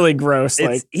 Oh, yeah. Really gross.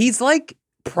 He's like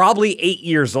probably 8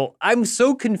 years old. I'm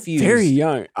so confused. Very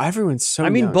young. Everyone's so. I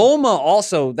mean, young. Bulma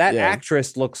also. That Yeah.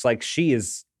 actress looks like she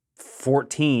is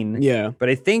 14. Yeah. But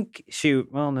I think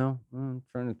no, I'm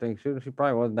trying to think. She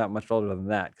probably wasn't that much older than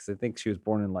that because I think she was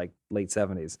born in like late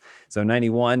 70s. So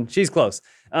 91. She's close.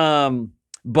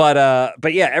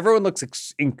 But yeah, everyone looks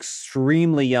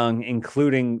extremely young,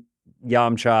 including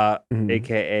Yamcha,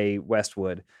 aka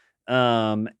Westwood.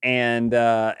 And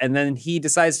then he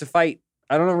decides to fight.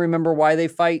 I don't remember why they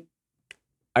fight.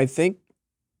 I think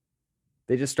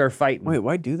They just start fighting. Wait,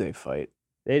 why do they fight?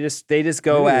 They just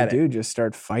go Maybe at they it. do just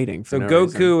start fighting. For So no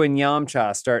Goku reason. and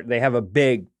Yamcha they have a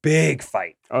big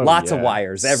fight. Oh, Lots of yeah.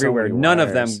 wires So everywhere. many None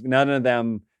wires. of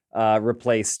them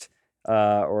replaced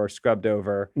or scrubbed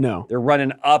over. No. They're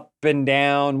running up and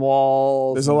down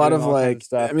walls. There's a and lot doing of all kinds like,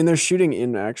 stuff. I mean, they're shooting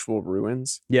in actual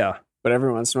ruins, Yeah. but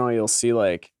every once in a while you'll see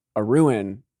like a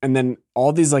ruin and then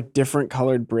all these like different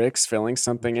colored bricks filling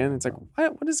something in. It's like,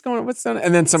 what is going on? What's done?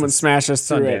 And then someone smashes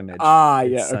sun through damage. it. Ah,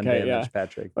 It's yeah. sun Okay. damage, Yeah.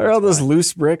 Patrick. Where are all That's those why.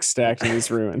 loose bricks stacked in these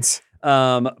ruins?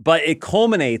 But it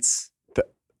culminates. It's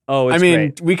I mean,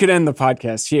 great. we could end the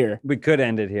podcast here We could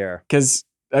end it here. because,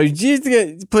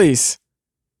 please.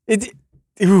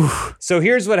 Ooh. So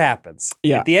here's what happens.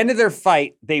 Yeah. At the end of their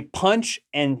fight, they punch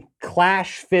and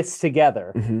clash fists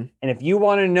together. Mhm. And if you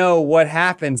want to know what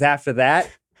happens after that,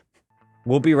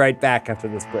 we'll be right back after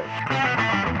this break.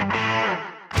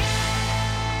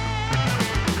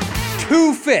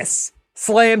 Two fists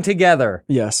slam together,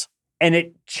 Yes. and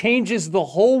it changes the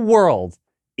whole world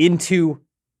into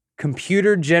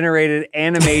computer-generated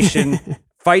animation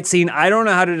fight scene. I don't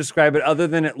know how to describe it other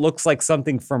than it looks like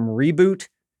something from Reboot.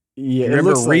 Yeah.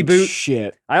 Remember it looks like Reboot?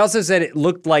 shit. I also said it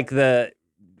looked like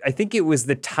I think it was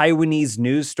the Taiwanese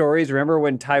news stories. Remember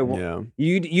when Taiwan? Yeah.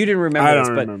 You didn't remember I this,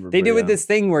 don't but remember, they but did with yeah. this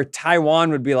thing where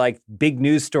Taiwan would be like big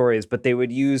news stories, but they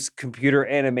would use computer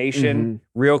animation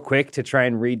real quick to try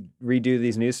and redo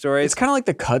these news stories. It's kind of like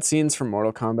the cutscenes from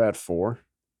Mortal Kombat 4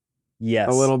 Yes,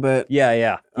 a little bit.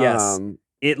 Yeah. Yes,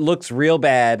 it looks real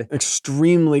bad.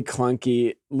 Extremely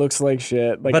clunky. Looks like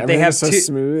shit. Like But they have so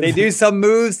smooth. They do some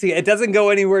moves. It doesn't go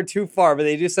anywhere too far, but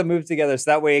they do some moves together, so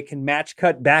that way it can match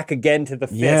cut back again to the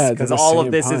fist. Yeah, to because the all of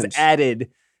same this is punch. added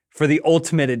for the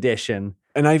Ultimate Edition.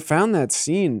 And I found that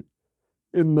scene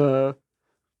in the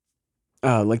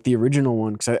like the original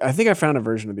one because I think I found a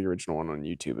version of the original one on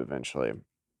YouTube eventually,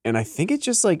 and I think it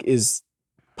just like is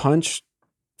punch,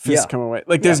 fist Yeah. come away.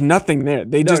 Like there's nothing there.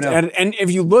 They just no. added, and if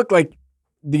you look like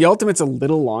the Ultimate's a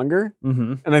little longer,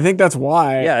 Mm-hmm. and I think that's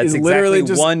why. Yeah, it's literally exactly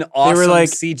just one awesome like-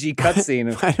 CG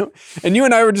cutscene. I don't, and you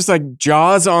and I were just like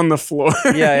jaws on the floor.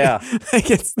 Yeah.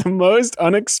 Like it's the most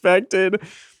unexpected,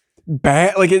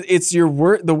 bad. Like it's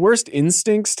the worst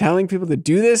instincts telling people to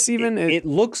do this. Even It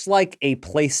looks like a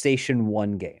PlayStation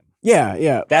 1 game.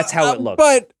 yeah. That's how it looks.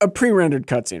 But a pre-rendered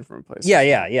cutscene from a place.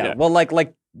 Yeah. Well, like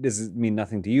this does mean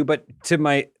nothing to you, but to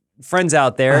my friends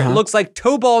out there, it looks like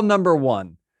Toe Ball number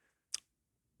 1,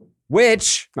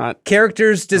 which Not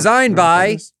characters designed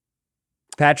by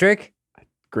Patrick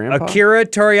Grandpa. Akira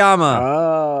Toriyama.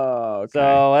 Oh, okay.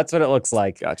 So that's what it looks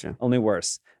like. Gotcha. Only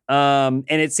worse. And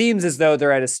it seems as though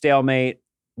they're at a stalemate.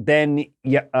 Then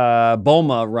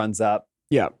Bulma runs up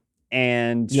Yeah.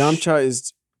 and Yamcha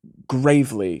is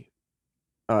gravely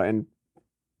and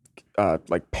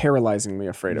like paralyzingly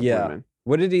afraid of Yeah. women.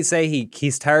 What did he say?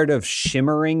 He's tired of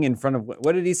shimmering in front of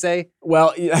what did he say?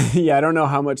 Well, yeah, I don't know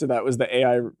how much of that was the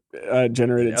AI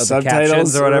generated The subtitles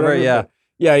captions or whatever. Yeah. but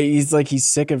yeah,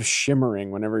 he's sick of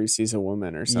shimmering whenever he sees a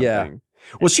woman or something. Yeah.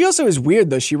 Well, she also is weird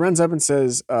though. She runs up and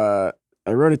says, I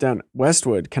wrote it down.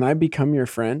 Westwood, can I become your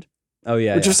friend? Oh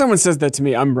yeah. Which if someone says that to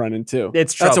me, I'm running too.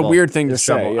 It's That's a trouble. weird thing It's to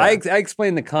trouble. say. Yeah. I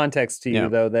explained the context to you Yeah.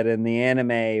 though that in the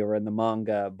anime or in the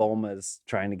manga, Bulma's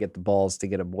trying to get the balls to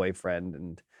get a boyfriend,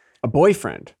 and A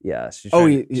boyfriend. yeah, she's Oh,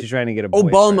 trying, she's trying to get a Oh,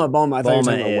 boyfriend. Bulma. I thought you were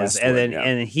talking about Bulma is, Westwood. and then yeah.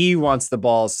 and he wants the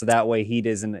balls so that way he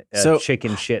doesn't So-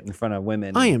 chicken shit in front of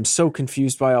women. I am so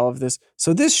confused by all of this.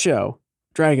 So this show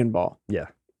Dragon Ball. Yeah.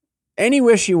 Any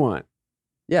wish you want.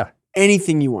 Yeah.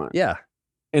 Anything you want. Yeah.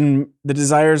 And the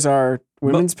desires are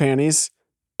women's panties,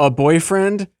 a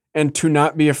boyfriend, and to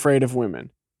not be afraid of women.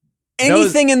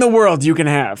 Anything in the world you can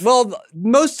have. Well,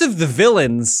 most of the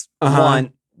villains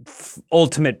want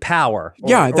ultimate power.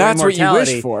 Or that's what you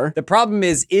immortality. wish for. The problem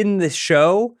is in the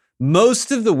show,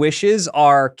 most of the wishes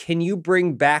are, can you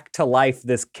bring back to life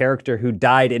this character who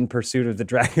died in pursuit of the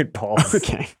Dragon Balls?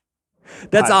 Okay.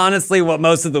 That's honestly what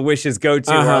most of the wishes go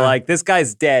to. Are like, this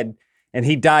guy's dead and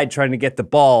he died trying to get the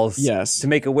balls to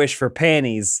make a wish for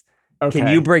panties. Okay.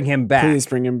 Can you bring him back? Please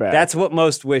bring him back. That's what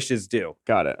most wishes do.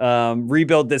 Got it.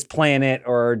 Rebuild this planet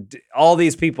or all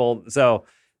these people. So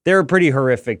they're a pretty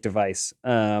horrific device.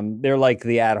 They're like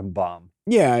the atom bomb.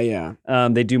 Yeah.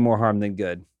 They do more harm than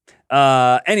good.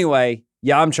 Anyway,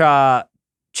 Yamcha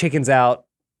chickens out.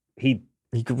 He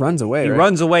runs away. He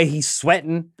runs away. He's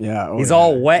sweating. Yeah. He's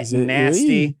all wet and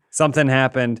nasty. Something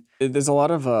happened. There's a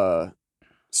lot of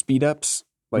speed ups.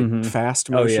 Like fast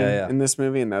motion in this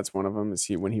movie, and that's one of them. Is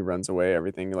when he runs away,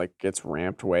 everything like gets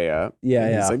ramped way up.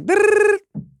 Yeah. He's like,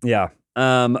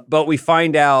 but we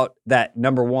find out that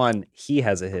number one, he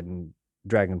has a hidden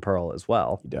Dragon Pearl as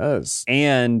well. He does.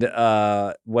 And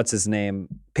what's his name?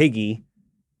 Piggy,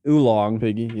 Oolong.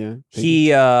 Piggy, yeah. He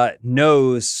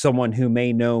knows someone who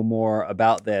may know more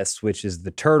about this, which is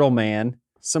the Turtle Man.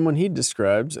 Someone he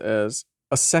describes as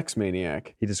a sex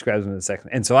maniac. He describes him as a sex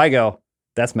maniac. And so I go,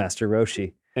 that's Master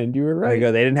Roshi. And you were right. I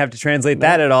go, they didn't have to translate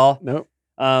that at all. Nope.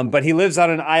 But he lives on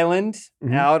an island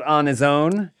out on his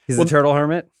own. He's a turtle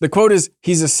hermit. The quote is,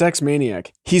 he's a sex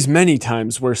maniac. He's many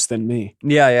times worse than me.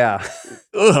 Yeah.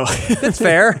 Ugh. That's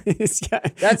fair.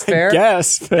 That's fair. I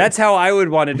guess. That's how I would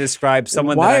want to describe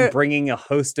someone that I'm bringing a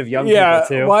host of young people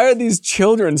to. Why are these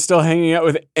children still hanging out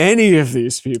with any of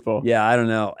these people? Yeah, I don't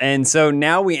know. And so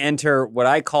now we enter what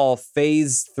I call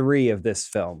phase 3 of this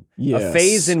film. Yes. A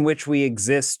phase in which we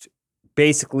exist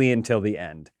basically until the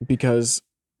end. Because,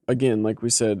 again, like we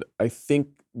said, I think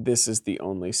this is the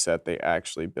only set they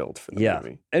actually built for the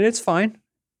movie. And it's fine.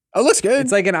 Oh, looks good.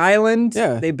 It's like an island.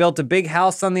 Yeah. They built a big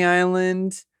house on the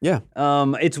island. Yeah.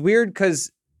 It's weird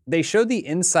because they show the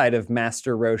inside of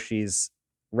Master Roshi's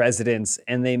residence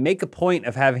and they make a point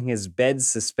of having his bed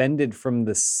suspended from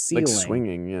the ceiling. Like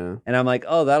swinging, yeah. And I'm like,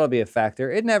 oh, that'll be a factor.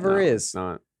 It never is. It's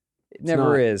not. It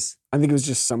never is. I think it was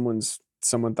just someone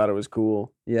thought it was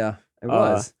cool. Yeah, it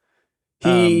was.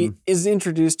 He is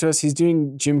introduced to us. He's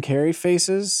doing Jim Carrey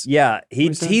faces. Yeah,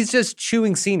 he's just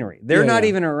chewing scenery. They're not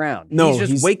even around. No, he's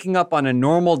just waking up on a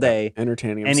normal day,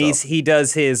 entertaining himself. And he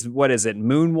does his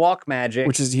moonwalk magic,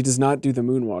 which is he does not do the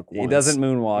moonwalk. He doesn't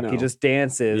moonwalk. No. He just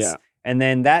dances. Yeah. And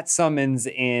then that summons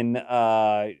in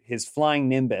his flying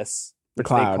nimbus, which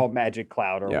they call magic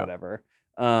cloud or whatever.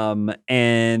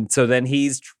 And so then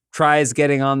he's tries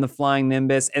getting on the flying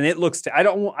nimbus, and it looks.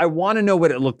 I want to know what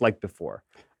it looked like before.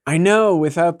 I know,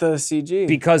 without the CG.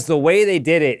 Because the way they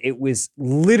did it, it was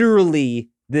literally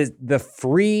the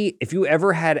free, if you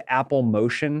ever had Apple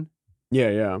Motion.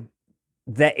 Yeah.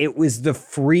 That it was the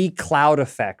free cloud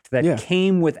effect that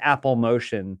came with Apple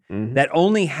Motion that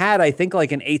only had, I think,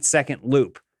 like an 8-second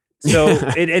loop. So,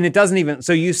 it doesn't even,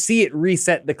 so you see it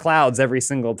reset the clouds every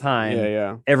single time.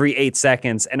 Yeah. Every 8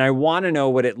 seconds. And I want to know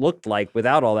what it looked like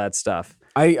without all that stuff.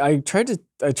 I tried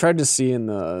to see in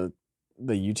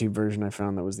the YouTube version I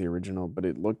found that was the original, but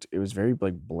it was very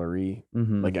like blurry.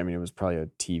 Like, I mean, it was probably a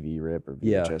TV rip or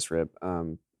VHS rip.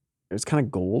 It was kind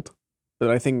of gold,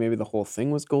 but I think maybe the whole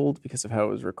thing was gold because of how it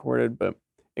was recorded, but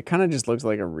it kind of just looks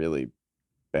like a really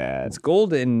bad. It's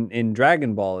gold in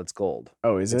Dragon Ball. It's gold.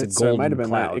 Oh, is it? So it might have been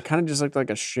cloud. that. It kind of just looked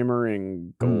like a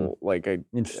shimmering gold, like a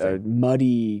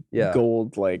muddy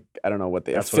gold, like, I don't know what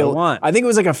That's what I want. I think it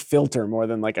was like a filter more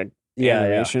than like a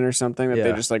animation or something that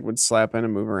they just like would slap in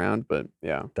and move around, but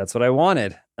yeah. That's what I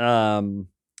wanted.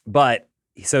 But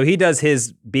so he does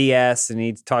his BS and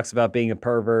he talks about being a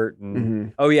pervert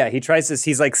and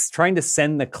he's like trying to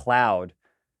send the cloud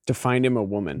to find him a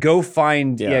woman. Go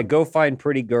find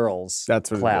pretty girls. That's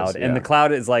what cloud. it is, And the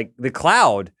cloud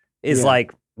is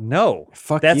like, no.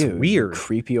 Fuck that's you, weird.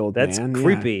 Creepy old man. That's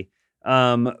creepy.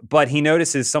 But he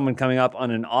notices someone coming up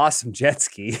on an awesome jet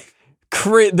ski.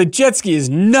 The jet ski is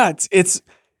nuts.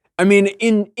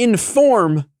 In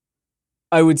form,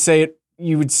 I would say it.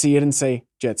 You would see it and say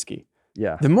jet ski.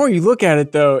 Yeah. The more you look at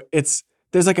it, though,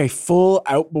 there's like a full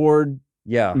outboard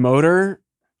motor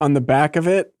on the back of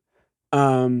it.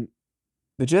 The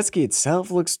jet ski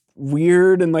itself looks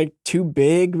weird and like too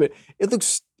big, but it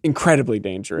looks incredibly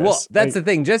dangerous. Well, that's the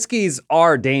thing. Jet skis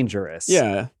are dangerous.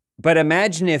 Yeah. But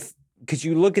imagine because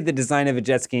you look at the design of a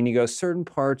jet ski and you go, certain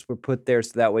parts were put there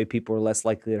so that way people were less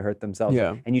likely to hurt themselves.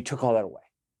 Yeah. And you took all that away.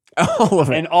 All of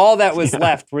it. And all that was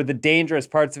left were the dangerous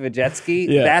parts of a jet ski.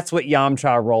 Yeah. That's what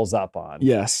Yamcha rolls up on.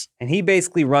 Yes. And he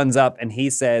basically runs up and he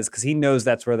says, because he knows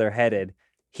that's where they're headed,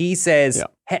 he says,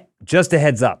 just a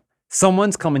heads up,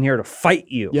 someone's coming here to fight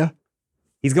you. Yeah.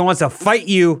 He's going to fight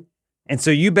you, and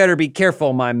so you better be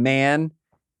careful, my man.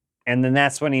 And then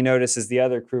that's when he notices the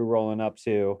other crew rolling up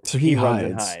too. So he runs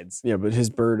and hides. Yeah, but his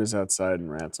bird is outside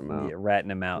and rats him out. Yeah, ratting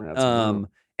him out. Rats him out.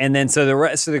 And then so the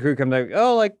rest of the crew comes like,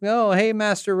 oh, hey,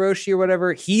 Master Roshi or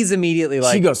whatever. He's immediately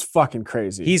like, she goes fucking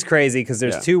crazy. he's crazy because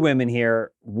there's two women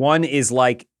here. One is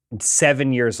like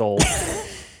 7 years old.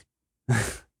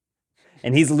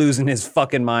 And he's losing his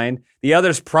fucking mind. The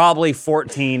other's probably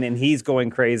 14 and he's going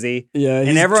crazy. Yeah, he's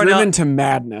and everyone driven else, to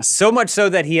madness. so much so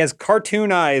that he has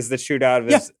cartoon eyes that shoot out of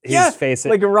his face.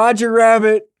 Like a Roger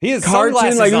Rabbit. He has cartoon,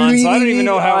 sunglasses like, on, so I don't even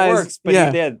know how eyes. it works, but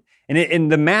he did. And in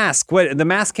the mask, the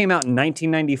mask came out in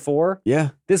 1994. Yeah.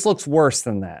 This looks worse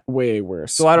than that. Way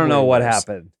worse. So I don't know Way what worse.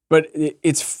 happened. But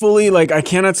it's fully like, I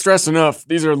cannot stress enough.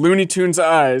 These are Looney Tunes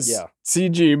eyes. Yeah.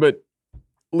 CG, but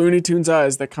Looney Tunes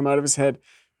eyes that come out of his head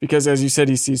because, as you said,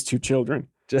 he sees two children.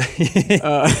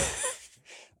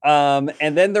 And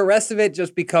then the rest of it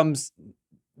just becomes,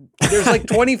 there's like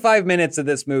 25 minutes of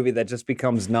this movie that just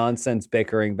becomes nonsense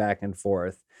bickering back and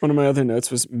forth. One of my other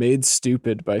notes was made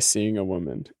stupid by seeing a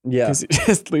woman. Yeah. Because he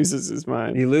just loses his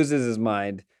mind. He loses his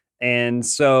mind. And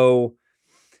so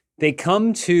they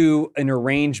come to an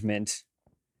arrangement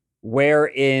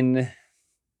wherein,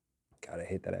 God, I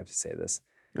hate that I have to say this.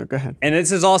 Oh, go ahead. And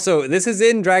this is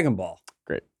in Dragon Ball.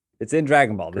 Great. It's in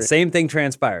Dragon Ball. Great. The same thing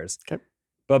transpires. Okay.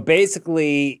 But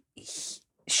basically,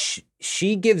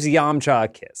 she gives Yamcha a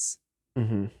kiss.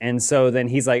 Mm-hmm. And so then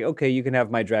he's like, okay, you can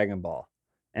have my Dragon Ball.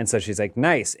 And so she's like,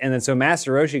 nice. And then so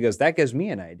Master Roshi goes, that gives me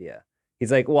an idea.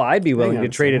 He's like, well, I'd be willing to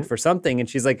trade it for something. And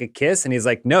she's like, a kiss? And he's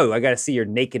like, no, I got to see your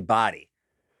naked body.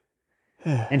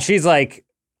 And she's like,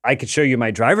 I could show you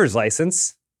my driver's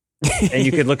license. And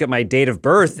you could look at my date of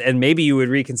birth and maybe you would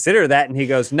reconsider that. And he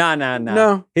goes, nah.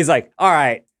 No. He's like, all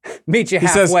right, meet you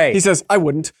halfway. He says, I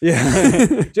wouldn't.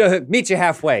 Yeah. Just meet you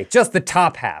halfway, just the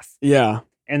top half. Yeah.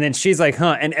 And then she's like,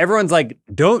 huh. And everyone's like,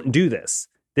 don't do this.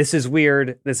 This is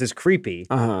weird. This is creepy.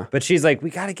 Uh-huh. But she's like,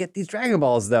 we got to get these Dragon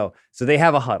Balls though. So they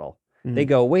have a huddle. They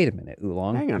go, wait a minute,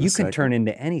 Oolong. Hang on a You can second. turn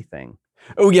into anything.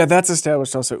 Oh, yeah, that's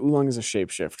established also. Oolong is a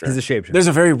shapeshifter. He's a shapeshifter. There's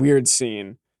a very weird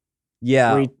scene.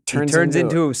 Yeah. Where He he turns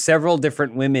into several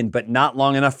different women, but not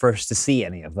long enough for us to see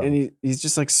any of them. And he's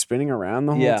just like spinning around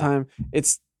the whole Yeah. time.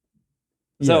 It's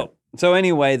So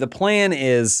anyway, the plan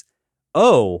is,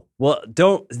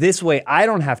 this way I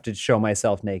don't have to show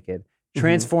myself naked.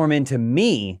 Transform into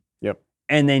me. Yep.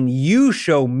 And then you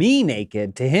show me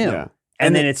naked to him. Yeah.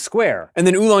 And then it's square. And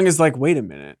then Oolong is like, wait a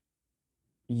minute.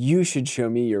 You should show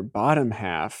me your bottom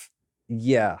half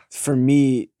Yeah. for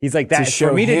me. He's like, To that show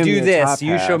for me to him do the this, top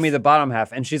you show half. me the bottom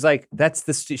half. And she's like,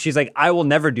 she's like, I will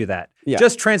never do that. Yeah.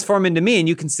 Just transform into me and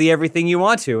you can see everything you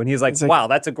want to. And he's like, It's like, wow,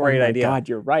 that's a great oh my idea. God,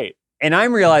 you're right. And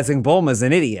I'm realizing Bulma's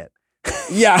an idiot.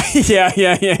 Yeah.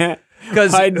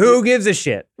 Because who gives a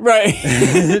shit? Right.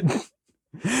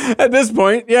 At this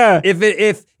point, yeah.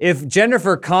 If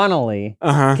Jennifer Connelly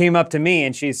Uh-huh. came up to me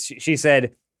and she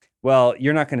said, well,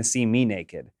 you're not going to see me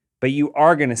naked, but you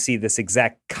are going to see this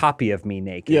exact copy of me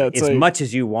naked. Yeah, it's as like- much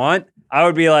as you want. I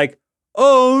would be like,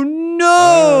 oh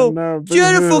no, no,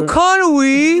 Jennifer boo-hoo.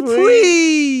 Connelly,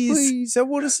 please. Please, I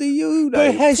want to see you.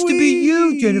 It has to be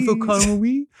you, Jennifer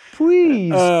Connelly,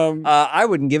 please. I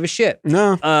wouldn't give a shit.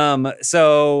 No.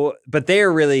 But they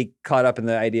are really caught up in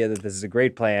the idea that this is a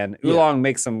great plan. Yeah. Oolong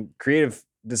makes some creative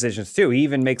decisions too. He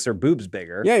even makes her boobs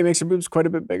bigger. Yeah, he makes her boobs quite a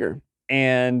bit bigger.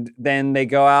 And then they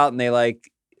go out and they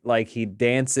like he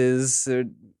dances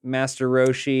Master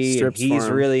Roshi. And Strips he's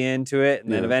for him. really into it.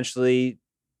 And then Yeah. eventually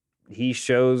he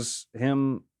shows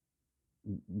him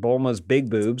Bulma's big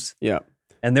boobs. Yeah.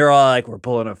 And they're all like, we're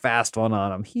pulling a fast one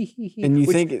on him. And you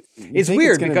Which- think it's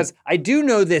weird because I do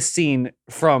know this scene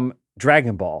from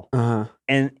Dragon Ball. Uh-huh.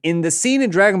 And in the scene in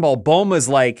Dragon Ball, Bulma's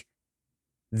like,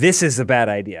 this is a bad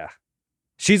idea.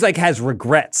 She's like, has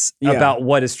regrets Yeah. about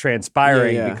what is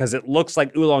transpiring Yeah. because it looks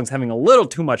like Oolong's having a little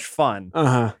too much fun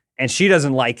Uh-huh. and she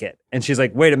doesn't like it. And she's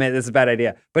like, wait a minute, this is a bad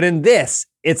idea. But in this,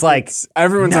 it's like,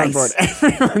 Everyone's on nice. board.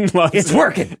 Everyone loves It's it.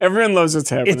 working. Everyone loves what's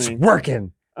happening. It's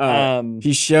working.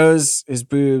 He shows his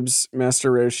boobs,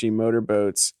 Master Roshi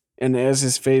motorboats, and as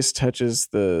his face touches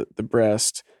the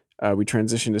breast, we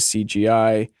transition to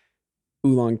CGI.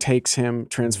 Oolong takes him,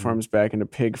 transforms back into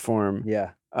pig form.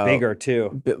 Yeah. Bigger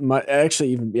too. Actually,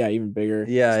 even bigger.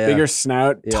 Yeah. Bigger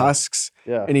snout, Yeah. tusks,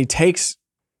 Yeah. and he takes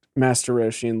Master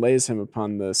Roshi and lays him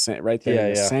upon the sand, right there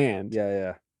in the sand.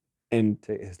 Yeah. And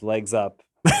Take his legs up.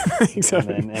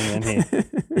 exactly. And then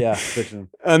Yeah, switching.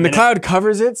 And the cloud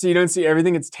covers it, so you don't see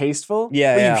everything. It's tasteful.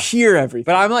 Yeah, but yeah. you hear everything.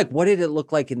 But I'm like, what did it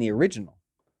look like in the original?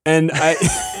 And I,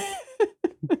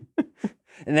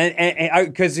 And then,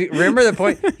 because remember the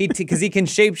point, because he can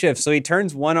shapeshift, so he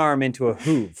turns one arm into a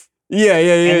hoof. yeah, And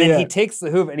then yeah. he takes the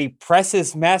hoof and he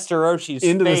presses Master Roshi's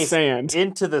Into the face sand.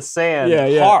 into the sand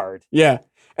Yeah. hard. Yeah.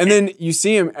 And then you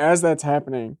see him as that's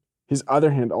happening, his other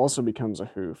hand also becomes a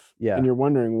hoof. Yeah. And you're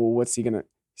wondering, well, what's he gonna?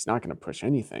 He's not gonna push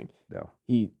anything. No.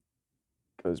 He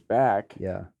goes back,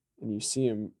 Yeah. and you see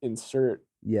him insert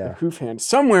the Yeah. hoof hand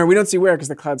somewhere. We don't see where because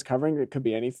the cloud's covering it. It could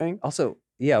be anything. Also,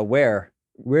 yeah, where?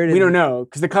 Where did We don't know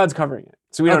because the cloud's covering it.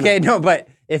 So we don't Okay, know. no, but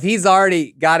if he's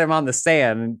already got him on the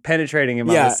sand and penetrating him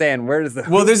on Yeah. the sand, where does the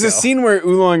hoof Well, there's go? a scene where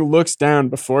Oolong looks down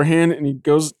beforehand and he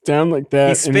goes down like that.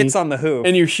 He spits on the hoof.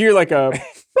 and you hear like a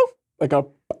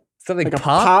Something like a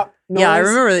pop? pop Yeah, I noise.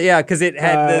 remember that. Yeah, because it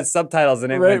had the Uh, subtitles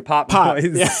and it Right? went pop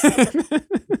noise. Yeah.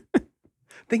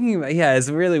 Thinking about, yeah, it's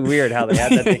really weird how they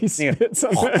had that thing. He spits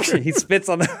on that. He spits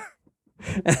on the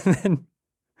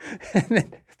and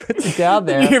then puts it down You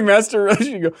there. hear Master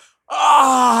Roshi go,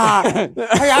 ah!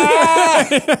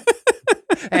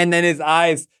 And then his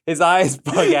eyes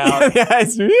bug out.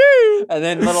 Yes. Woo! And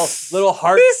then little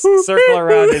hearts circle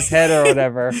around his head or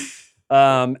whatever.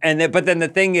 But then the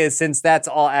thing is, since that's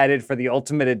all added for the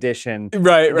Ultimate Edition,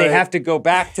 Right. they have to go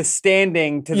back to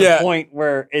standing to the Yeah. point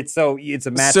where it's a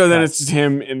match. So then cut. it's just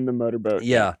him in the motorboat.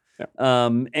 yeah. Yeah.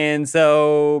 And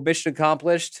so mission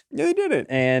accomplished. Yeah, they did it.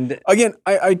 And Again,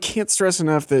 I can't stress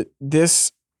enough that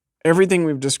everything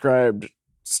we've described,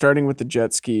 starting with the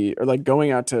jet ski or like going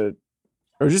out to,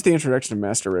 or just the introduction of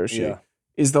Master Roshi, Yeah.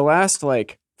 is the last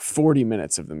like 40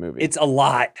 minutes of the movie. it's a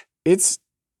lot.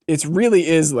 It really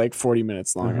is like 40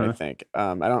 minutes long, I Uh-huh. think.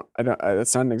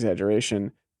 That's not an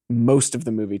exaggeration. Most of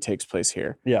the movie takes place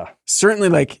here. Yeah. Certainly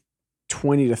like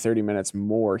 20 to 30 minutes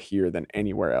more here than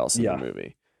anywhere else in Yeah. the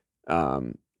movie.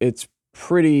 It's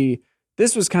pretty,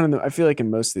 this was kind of I feel like in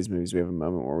most of these movies, we have a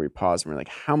moment where we pause and we're like,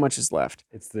 how much is left?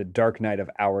 It's the dark night of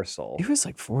our soul. It was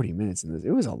like 40 minutes in this.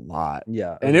 It was a lot.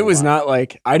 Yeah. And it was a lot. not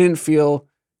like, I didn't feel,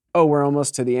 oh, we're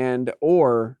almost to the end,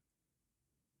 or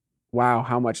wow,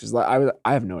 how much is left?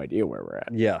 I have no idea where we're at.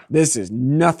 Yeah. This is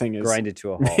nothing is Grinded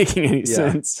to a halt. making any Yeah.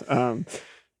 sense.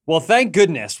 Well, thank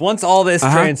goodness. Once all this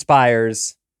Uh-huh.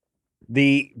 transpires,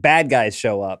 the bad guys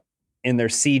show up in their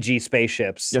CG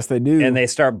spaceships. Yes, they do. And they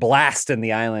start blasting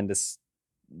the island to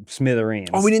smithereens.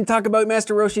 Oh, we didn't talk about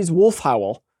Master Roshi's wolf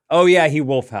howl. Oh, yeah, he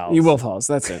wolf howls. He wolf howls.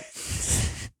 That's it.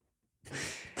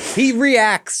 He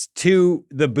reacts to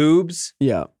the boobs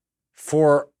Yeah.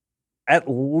 for at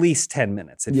least 10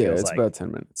 minutes, it Yeah, feels it's like. about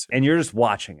 10 minutes. And you're just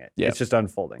watching it. Yeah. It's just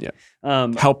unfolding. Yeah.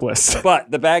 Helpless.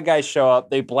 But the bad guys show up,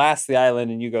 they blast the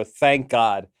island, and you go, thank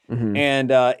God. Mhm.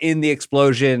 And in the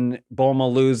explosion,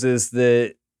 Bulma loses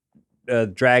the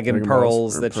dragon Dragon pearls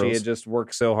balls, or that she pearls. had just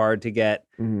worked so hard to get.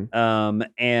 Mhm.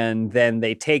 And then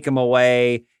they take him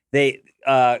away.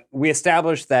 We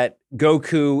established that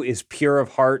Goku is pure of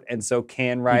heart and so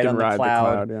can He ride can on the ride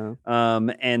cloud. yeah.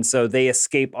 And so they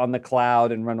escape on the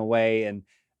cloud and run away. And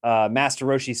Master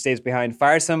Roshi stays behind,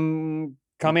 fires some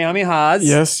Kamehamehas.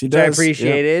 Yes, he which I does. Yeah.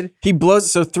 appreciated. He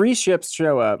blows, so 3 ships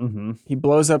show up. Mm-hmm. He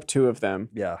blows up 2 of them,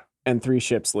 Yeah. and 3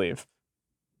 ships leave.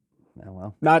 Oh,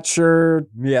 well. Not sure.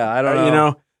 Yeah, I don't know. You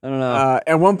know, I don't know.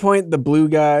 at one point, the blue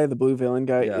villain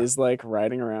guy, Yeah. is like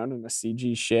riding around in a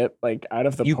CG ship, like out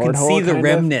of the You can porthole. see the kind of.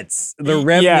 remnants,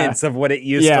 Yeah. of what it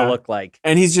used Yeah. to look like.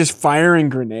 And he's just firing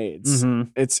grenades. Mhm.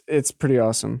 It's pretty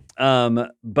awesome.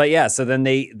 But yeah, so then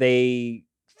they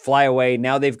fly away.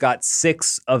 Now they've got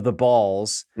 6 of the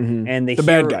balls, Mhm. and The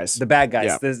bad guys. The bad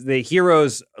guys. Yeah. The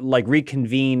heroes like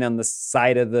reconvene on the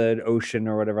side of the ocean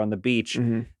or whatever on the beach.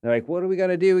 Mhm. They're like, "What are we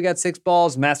gonna do? We got 6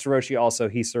 balls." Master Roshi also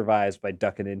he survives by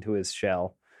ducking into his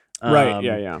shell. Right.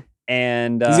 Yeah.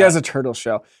 And He has a turtle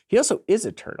shell. He also is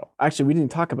a turtle. Actually, we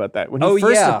didn't talk about that. When he Oh,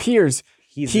 first yeah. appears,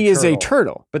 he's he is a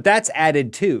turtle. But that's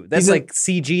added too. That's He's a- like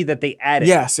CG that they added.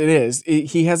 Yes, it is.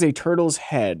 He has a turtle's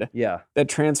head Yeah. that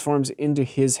transforms into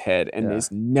his head and Yeah.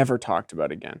 is never talked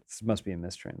about again. This must be a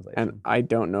mistranslation. And I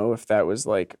don't know if that was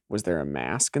like, was there a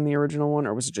mask in the original one,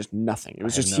 or was it just nothing? It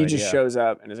was I have just no he just idea. shows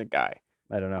up and is a guy.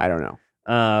 I don't know. I don't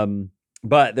know.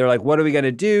 But they're like, what are we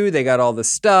gonna do? They got all the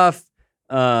stuff.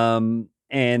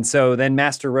 And so then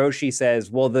Master Roshi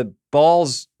says, well, the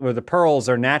balls or the pearls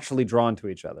are naturally drawn to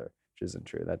each other, which isn't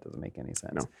true. That doesn't make any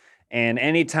sense. No. And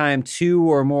anytime 2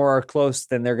 or more are close,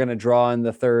 then they're gonna draw in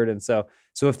the third. And so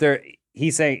if they're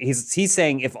he's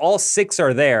saying if all 6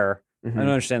 are there, Mhm. I don't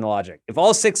understand the logic. If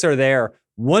all 6 are there,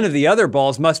 one of the other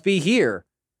balls must be here.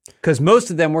 Because most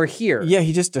of them were here. Yeah,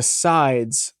 he just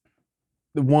decides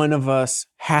one of us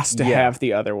has to Yeah. have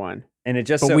the other one. And it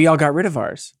just But we all got rid of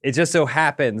ours. it just so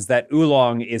happens that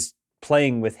Oolong is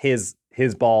playing with his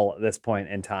ball at this point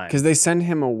in time. Because they send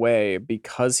him away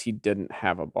because he didn't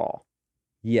have a ball.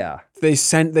 Yeah. They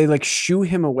like shoo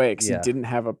him away because Yeah. he didn't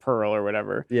have a pearl or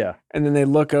whatever. Yeah. And then they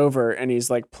look over and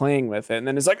he's like playing with it. And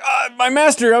then it's like, my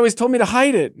master always told me to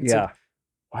hide it. It's Yeah. like,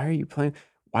 why are you playing?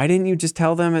 Why didn't you just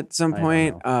tell them at some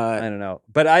point? I don't know.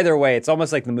 But either way, it's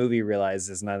almost like the movie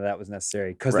realizes none of that was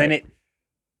necessary. Because then it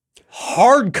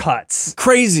hard cuts.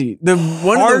 Crazy. One of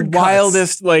Hard the cuts.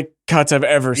 wildest like cuts I've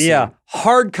ever seen. Yeah.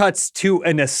 Hard cuts to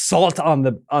an assault on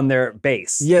their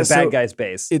base. Yeah, The bad so guy's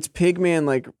base. It's Pigman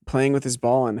like playing with his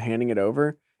ball and handing it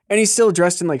over. And he's still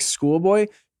dressed in like schoolboy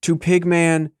to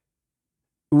Pigman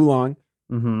Oolong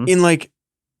Mm-hmm. in like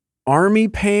army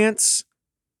pants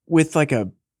with like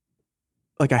a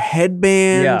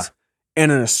headband Yeah.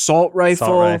 and an assault rifle,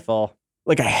 Assault rifle.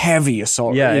 like a heavy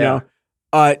assault, Yeah, you yeah.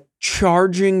 know,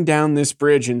 charging down this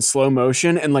bridge in slow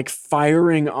motion and like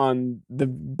firing on the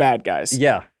bad guys.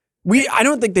 Yeah. I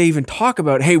don't think they even talk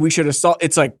about, hey, we should assault.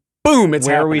 It's like, boom, it's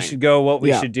Where we happening. should go, what we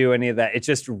Yeah. should do, any of that. It's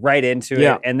just right into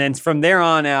Yeah. it. And then from there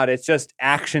on out, it's just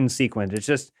action sequence. It's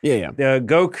just Yeah. the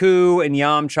Goku and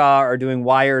Yamcha are doing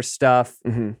wire stuff.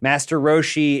 Mhm. Master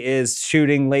Roshi is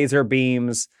shooting laser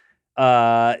beams.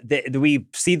 We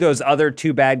see those other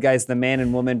two bad guys, the man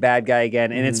and woman bad guy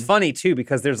again. And it's funny too,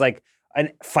 because there's like a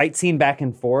fight scene back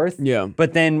and forth. Yeah.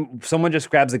 But then someone just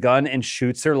grabs a gun and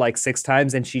shoots her like 6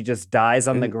 times and she just dies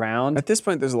on the ground. At this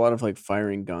point, there's a lot of like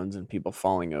firing guns and people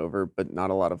falling over, but not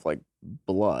a lot of like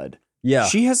blood. Yeah.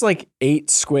 She has like 8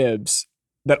 squibs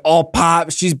that all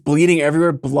pop. She's bleeding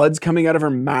everywhere. Blood's coming out of her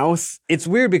mouth. It's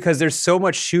weird because there's so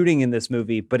much shooting in this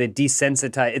movie, but it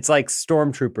desensitizes. It's like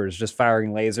stormtroopers just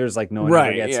firing lasers, like no one ever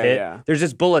Right, gets yeah, hit. yeah. There's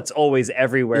just bullets always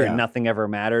everywhere, Yeah. and nothing ever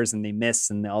matters, and they miss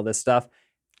and all this stuff.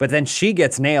 But then she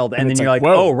gets nailed, and then it's you're like,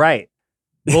 like, whoa. oh right,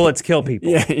 bullets kill people.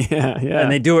 Yeah.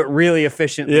 And they do it really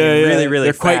efficiently, yeah, and yeah. really, really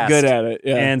They're quite fast. good at it.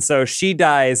 Yeah. And so she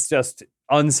dies just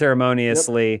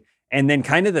unceremoniously, and then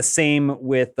kind of the same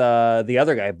with the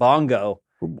other guy, Bongo.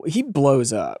 He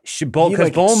blows up. Because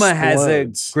like, Bulma has a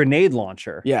explodes. grenade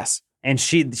launcher. Yes. And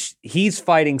he's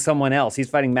fighting someone else. He's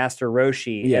fighting Master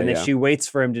Roshi. Yeah, and then yeah. she waits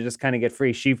for him to just kind of get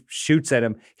free. She shoots at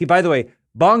him. By the way,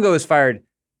 Bongo has fired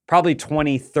probably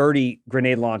 20, 30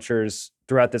 grenade launchers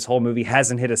throughout this whole movie.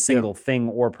 Hasn't hit a single thing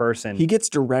or person. He gets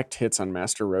direct hits on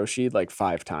Master Roshi like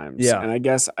 5 times. Yeah. And I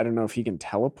guess, I don't know if he can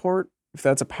teleport, if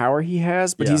that's a power he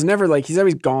has, but Yeah. he's never like, he's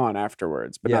always gone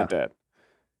afterwards, but Yeah. not dead.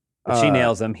 But she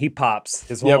nails him. He pops.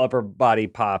 His whole Yep. upper body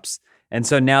pops. And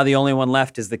so now the only one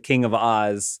left is the King of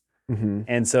Oz. Mm-hmm.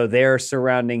 And so they're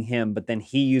surrounding him, but then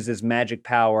he uses magic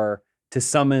power to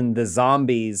summon the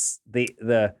zombies, the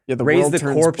raise world the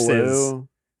turns corpses blue.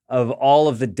 of all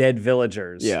of the dead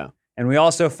villagers. Yeah. And we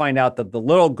also find out that the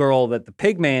little girl that the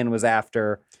pigman was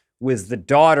after was the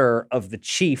daughter of the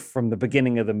chief from the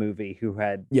beginning of the movie who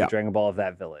had Yeah. the Dragon Ball of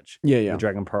that village, Yeah. the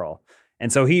Dragon Pearl.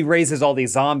 And so he raises all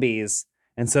these zombies,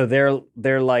 and so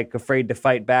they're like afraid to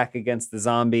fight back against the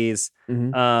zombies.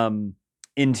 Mhm.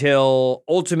 Until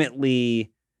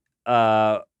ultimately,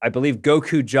 I believe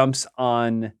Goku jumps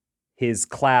on his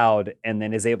cloud and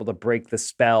then is able to break the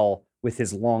spell with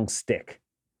his long stick,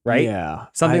 right? Yeah.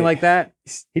 Something like that.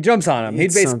 He jumps on him. He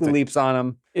It's basically something. leaps on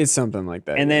him. It's something like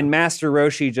that. And then Master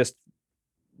Roshi just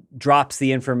drops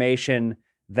the information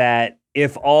that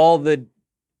if all the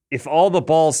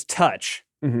balls touch,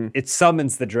 Mhm. it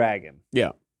summons the dragon.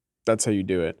 That's how you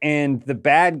do it. And the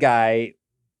bad guy,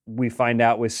 we find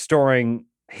out, was storing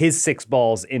his 6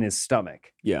 balls in his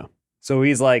stomach. Yeah. So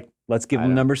he's like, let's give I him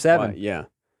don't- number 7. Yeah.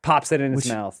 Pops it in his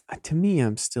Which- mouth. To me,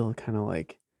 I'm still kind of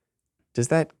like, does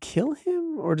that kill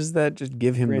him or does that just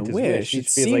give him Grant the his wish? wish. He It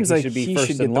feels like seems he like should be he first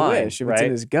should in get the line, wish if it's in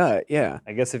right? his gut. Yeah.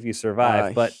 I guess if you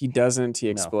survive, but he doesn't. He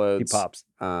no, explodes. he pops.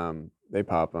 They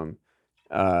pop him.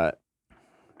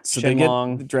 So they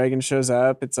Shenlong. the dragon shows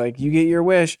up. It's like, you get your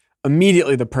wish.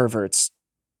 Immediately the perverts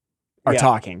are Yeah.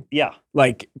 talking. Yeah.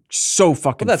 Like so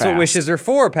fucking Well, that's fast. what wishes are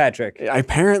for, Patrick.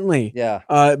 Apparently. Yeah.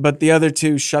 But the other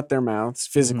two shut their mouths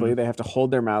physically. Mm-hmm. They have to hold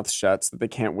their mouths shut so that they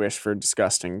can't wish for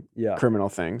disgusting Yeah. criminal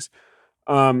things.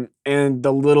 And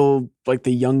the little, like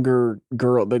the younger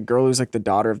girl, the girl who's like the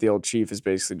daughter of the old chief, is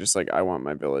basically just like, I want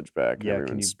my village back. Yeah. Can you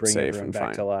Everyone's bring safe everyone and back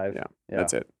fine. to life? Yeah,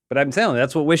 that's it. But I'm telling you,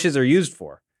 that's what wishes are used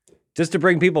for. Just to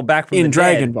bring people back from In the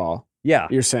Dragon dead. Ball, Yeah.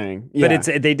 you're saying. But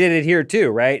Yeah, they did it here too,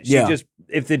 right? She Yeah. just,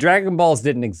 if the Dragon Balls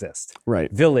didn't exist, right.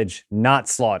 village not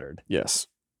slaughtered. Yes.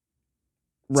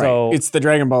 Right. So- It's the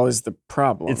Dragon Ball is the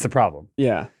problem. It's the problem.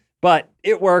 Yeah. But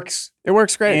it works. It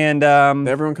works great. And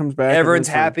Everyone comes back. everyone's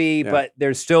fine. happy, Yeah. but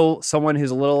there's still someone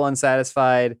who's a little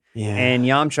unsatisfied. Yeah. And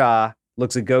Yamcha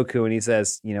looks at Goku and he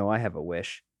says, I have a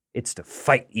wish. It's to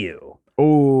fight you.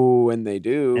 Oh, and they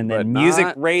do. And but then music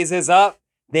not- raises up.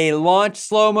 They launch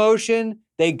slow motion.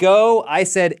 They go. I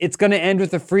said it's going to end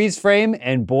with a freeze frame,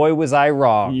 and boy, was I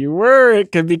wrong. You were.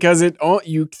 It could, because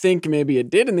you think maybe it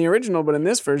did in the original, but in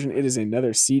this version, it is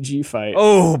another CG fight.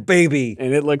 Oh, baby.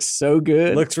 And it looks so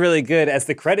good. Looks really good as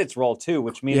the credits roll, too,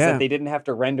 which means Yeah. that they didn't have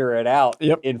to render it out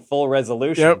in full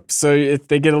resolution. Yep. So if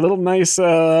they get a little nice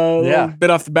little bit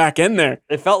off the back end there.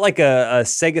 It felt like a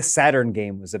Sega Saturn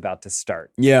game was about to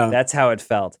start. Yeah. That's how it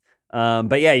felt.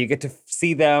 But yeah, you get to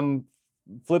see them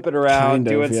flip it around,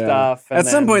 doing stuff. And At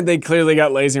some point, they clearly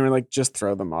got lazy and were like, just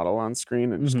throw the model on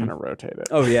screen and just kind of rotate it.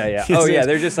 Oh, yeah, yeah. Oh, yeah.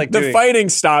 They're just like the doing... fighting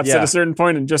stops at a certain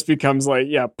point and just becomes like,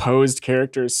 posed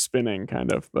characters spinning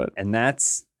kind of. But And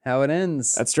that's how it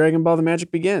ends. That's Dragon Ball, the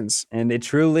magic begins. And it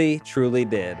truly, truly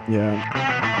did.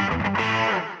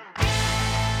 Yeah.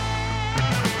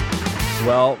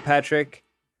 Well, Patrick,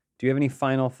 do you have any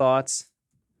final thoughts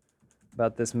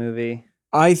about this movie?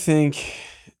 I think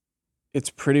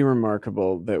it's pretty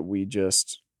remarkable that we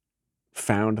just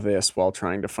found this while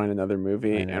trying to find another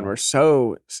movie, and we're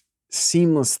so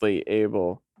seamlessly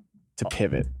able to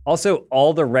pivot. Also,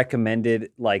 all the recommended,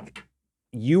 like,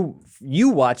 you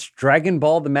watched Dragon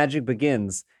Ball The Magic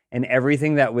Begins, and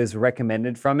everything that was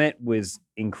recommended from it was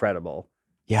incredible.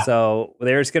 Yeah. So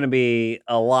there's going to be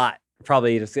a lot.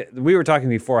 Probably just, we were talking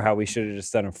before how we should have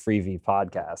just done a freebie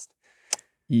podcast.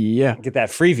 Yeah. Get that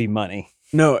freebie money.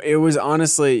 No, it was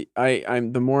honestly,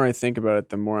 I'm the more I think about it,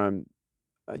 the more I'm,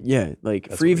 like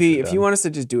That's what we freebie. should've If you done. want us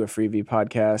to just do a freebie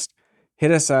podcast,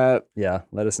 hit us up. Yeah,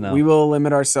 let us know. We will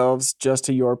limit ourselves just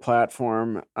to your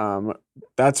platform.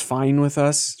 That's fine with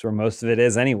us. That's where most of it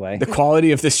is anyway. The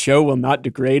quality of this show will not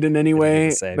degrade in any way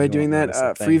the same. by You doing won't that.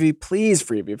 notice a thing. Freebie, please,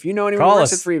 freebie. If you know anyone Call who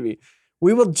works us. at freebie,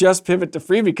 we will just pivot to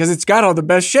freebie because it's got all the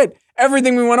best shit.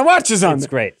 Everything we want to watch is on It's there.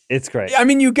 great. It's great. I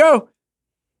mean, you go.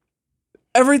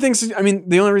 Everything's. I mean,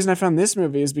 the only reason I found this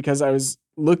movie is because I was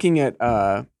looking at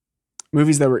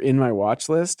movies that were in my watch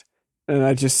list, and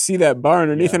I just see that bar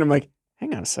underneath, and I'm like,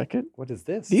 "Hang on a second, What is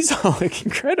this? these all look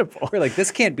incredible." We're like,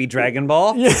 this can't be Dragon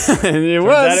Ball. Yeah, and it Turns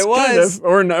was. out it kind was. of,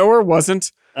 or no, or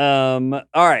wasn't. All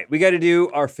right, we got to do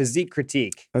our physique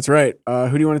critique. That's right.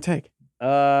 Who do you want to take?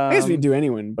 I guess we Um, could do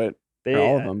anyone, but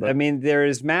all of them. But I mean,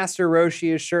 there's Master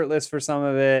Roshi is shirtless for some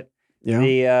of it. yeah,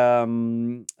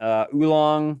 The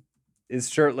Oolong is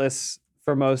shirtless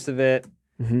for most of it.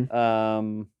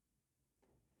 Mhm.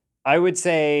 I would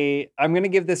say I'm going to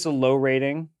give this a low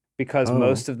rating because Oh.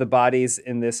 most of the bodies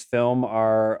in this film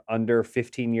are under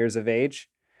 15 years of age.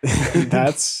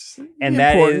 that's And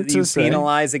that important is, to you say.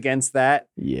 penalize against that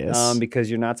Yes. because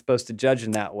you're not supposed to judge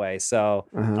in that way. So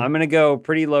Uh-huh. I'm going to go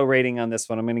pretty low rating on this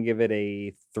one. I'm going to give it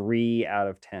a 3 out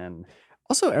of 10.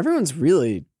 Also, everyone's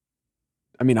really.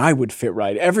 I mean, I would fit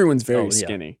right. Everyone's very Oh, yeah.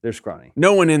 skinny. They're scrawny.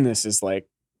 No one in this is like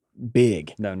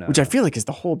big, No. which I feel like is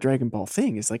the whole Dragon Ball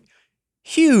thing. Is like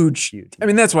huge. Huge. I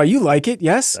mean, that's why you like it.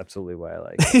 Yes, That's absolutely why I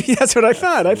like it. that's what I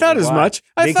thought. I thought as Why? much.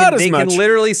 I They thought can, as they much. can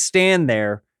literally stand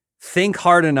there, think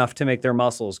hard enough to make their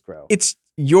muscles grow. It's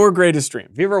your greatest dream.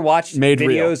 Have you ever watched Made real.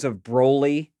 videos of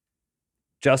Broly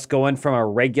just going from a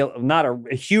regular, not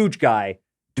a huge guy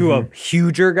to a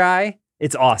huger guy?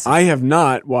 It's awesome. I have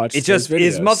not watched. It just, those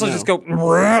his videos, muscles no. just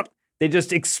go, they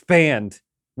just expand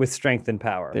with strength and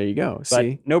power. There you go. But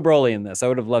See, no Broly in this. I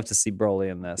would have loved to see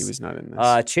Broly in this. he was not in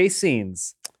this. Chase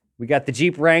scenes. We got the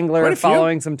Jeep Quite Wrangler a few.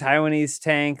 following some Taiwanese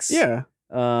tanks. yeah.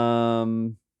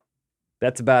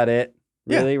 That's about it.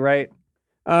 Yeah. Really, right?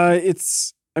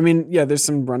 It's. I mean, yeah. There's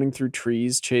some running through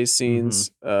trees chase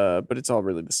scenes, but it's all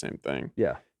really the same thing.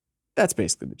 Yeah. That's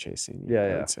basically the chase scene. Yeah, I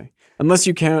yeah. would say, unless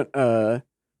you count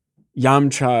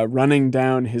Yamcha running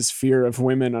down his fear of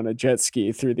women on a jet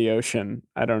ski through the ocean.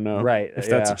 I don't know, Right. if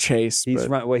that's yeah. a chase. He's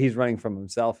but he's running from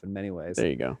himself in many ways. there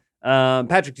you go.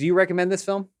 Patrick, do you recommend this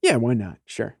film? Yeah, why not?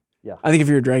 Sure. Yeah. I think if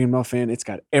you're a Dragon Ball fan, it's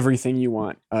got everything you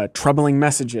want. Troubling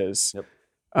messages. Yep.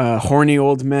 Horny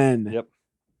old men. Yep.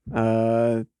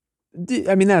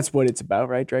 I mean, that's what it's about,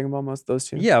 right? Dragon Ball, most those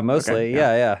two. Yeah, mostly. Okay,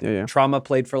 Yeah. Yeah. Trauma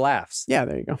played for laughs. Yeah,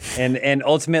 there you go. And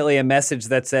ultimately a message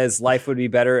that says life would be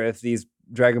better if these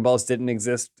Dragon Balls didn't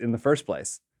exist in the first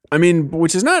place. I mean,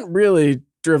 which is not really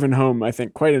driven home, I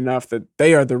think, quite enough that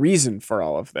they are the reason for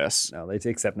all of this. No, they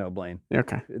accept no blame.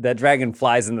 Okay. That dragon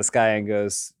flies in the sky and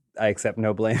goes, I accept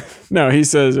no blame. No, he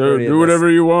says, Already in do whatever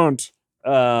you want.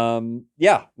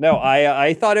 Yeah, no,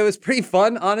 I thought it was pretty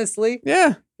fun, honestly.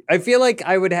 Yeah. I feel like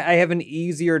I have an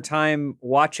easier time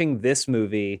watching this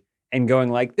movie and going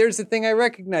like, there's the thing I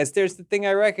recognize, there's the thing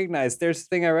I recognize, there's the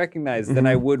thing I recognize than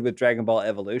I would with Dragon Ball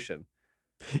Evolution.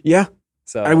 Yeah.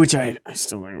 So Which I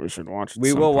still think we should watch.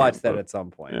 we will watch that at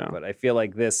some point. yeah. But I feel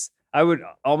like this, I would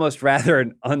almost rather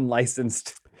an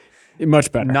unlicensed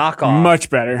Much better. knockoff Much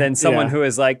better. than someone Yeah. who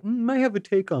is like, I have a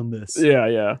take on this. Yeah,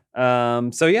 yeah.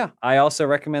 So yeah, I also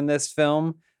recommend this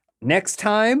film. Next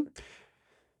time,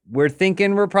 we're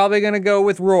thinking we're probably going to go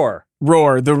with Roar.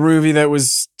 Roar, the movie that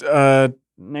was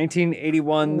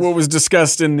 1981's what was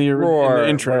discussed in the, Roar, in the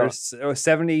intro. where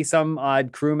 70 some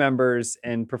odd crew members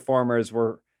and performers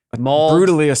were mauled.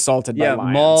 Brutally assaulted by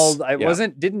lions. mauled. Yeah.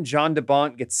 Didn't John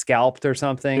DeBont get scalped or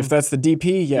something? If that's the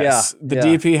DP, yes. Yeah, The yeah.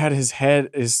 DP had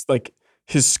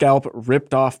his scalp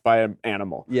ripped off by an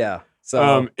animal. yeah.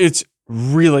 So It's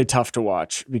really tough to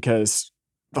watch because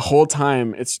the whole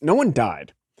time no one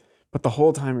died, but the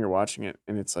whole time you're watching it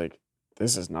and it's like,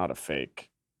 this is not a fake.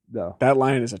 no. That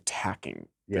lion is attacking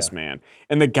this Yeah. man.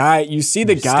 And the guy, you see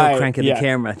the Just guy still cranking yeah, the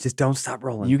camera. Just don't stop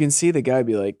rolling. you can see the guy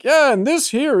be like, yeah, and this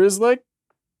here is like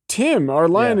Tim, our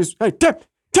lion is, hey, Tim.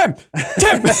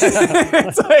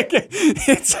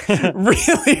 it's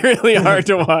really, really hard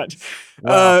to watch.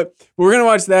 Wow. We're going to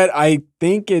watch that. I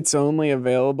think it's only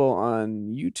available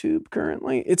on YouTube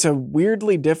currently. It's a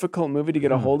weirdly difficult movie to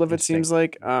get a hold of, it interesting. seems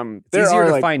like. It's There easier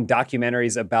are to find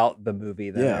documentaries about the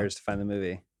movie than Yeah. there is to find the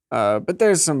movie. but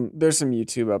there's some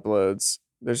YouTube uploads.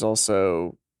 There's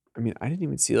also, I mean, I didn't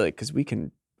even see because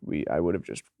I would have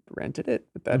just rented it,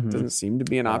 but that Mhm. doesn't seem to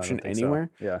be an No, I option don't think so. anywhere.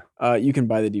 Yeah. You can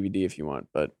buy the DVD if you want,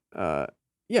 but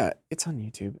yeah, it's on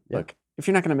YouTube. Yeah. Look, if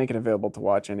you're not going to make it available to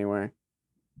watch anywhere,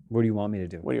 What do you want me to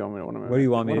do? what do you want me? What do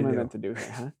you want me to What am do? I meant to do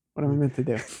here? Huh? What am I meant to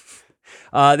do?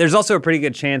 There's also a pretty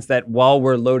good chance that while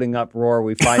we're loading up Roar,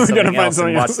 we find We're something gonna else find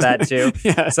and watch something that else. too.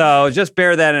 Yeah. So just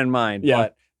bear that in mind. Yeah.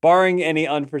 But barring any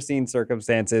unforeseen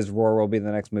circumstances, Roar will be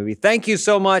the next movie. Thank you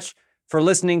so much for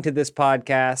listening to this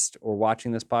podcast or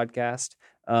watching this podcast.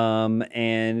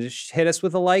 And hit us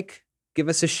with a like, give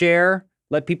us a share,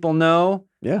 let people know.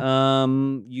 Yeah.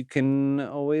 You can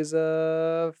always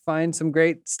find some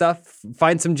great stuff,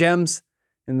 find some gems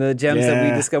in the gems that we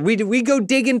Yeah. discuss. We go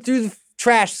digging through the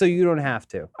trash so you don't have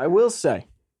to. I will say,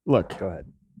 look, Go ahead.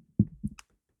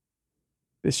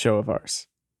 this show of ours,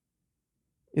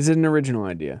 is it an original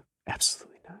idea?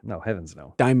 Absolutely not. No, heavens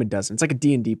no. Dime a dozen. It's like a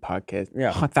D&D podcast.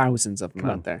 Yeah. Thousands of them Come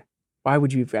on. out there. Why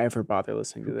would you ever bother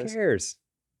listening to Who this? cares?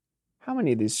 How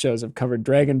many of these shows have covered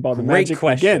Dragon Ball The Great Magic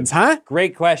question. Begins? Huh?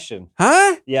 Great question.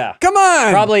 Huh? Yeah. Come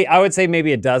on. Probably, I would say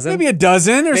maybe a dozen. Maybe a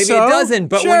dozen or Maybe so. a dozen.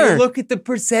 But when Sure. you look at the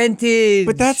percentage.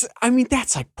 But that's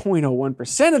like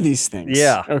 0.01% of these things.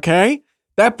 Yeah. Okay?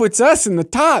 That puts us in the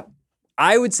top.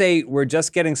 I would say we're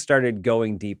just getting started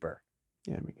going deeper.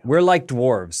 Yeah, there we go. We're like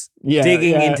dwarves Yeah,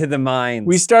 digging yeah. into the mines.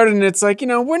 We started and it's like, we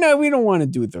don't want to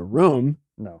do The Room,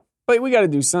 No. but we got to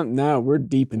do something now. We're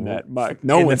deep in that muck.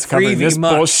 No In the one's covering freebie this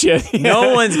muck. bullshit.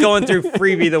 No one's going through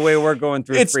freebie the way we're going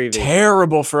through It's freebie.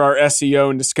 terrible for our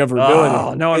SEO and discoverability.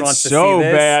 Oh, no one It's wants to so see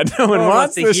this. bad. No one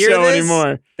wants to this hear show this.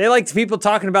 anymore. They like people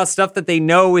talking about stuff that they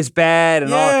know is bad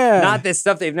and Yeah. all, not this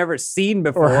stuff they've never seen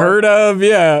before. Or heard of,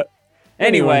 yeah.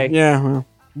 Anyway, Yeah, well.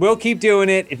 we'll keep doing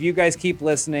it if you guys keep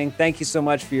listening. Thank you so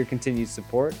much for your continued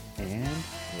support, and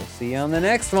we'll see you on the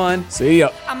next one. See ya.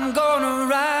 I'm gonna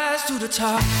rise to the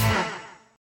top.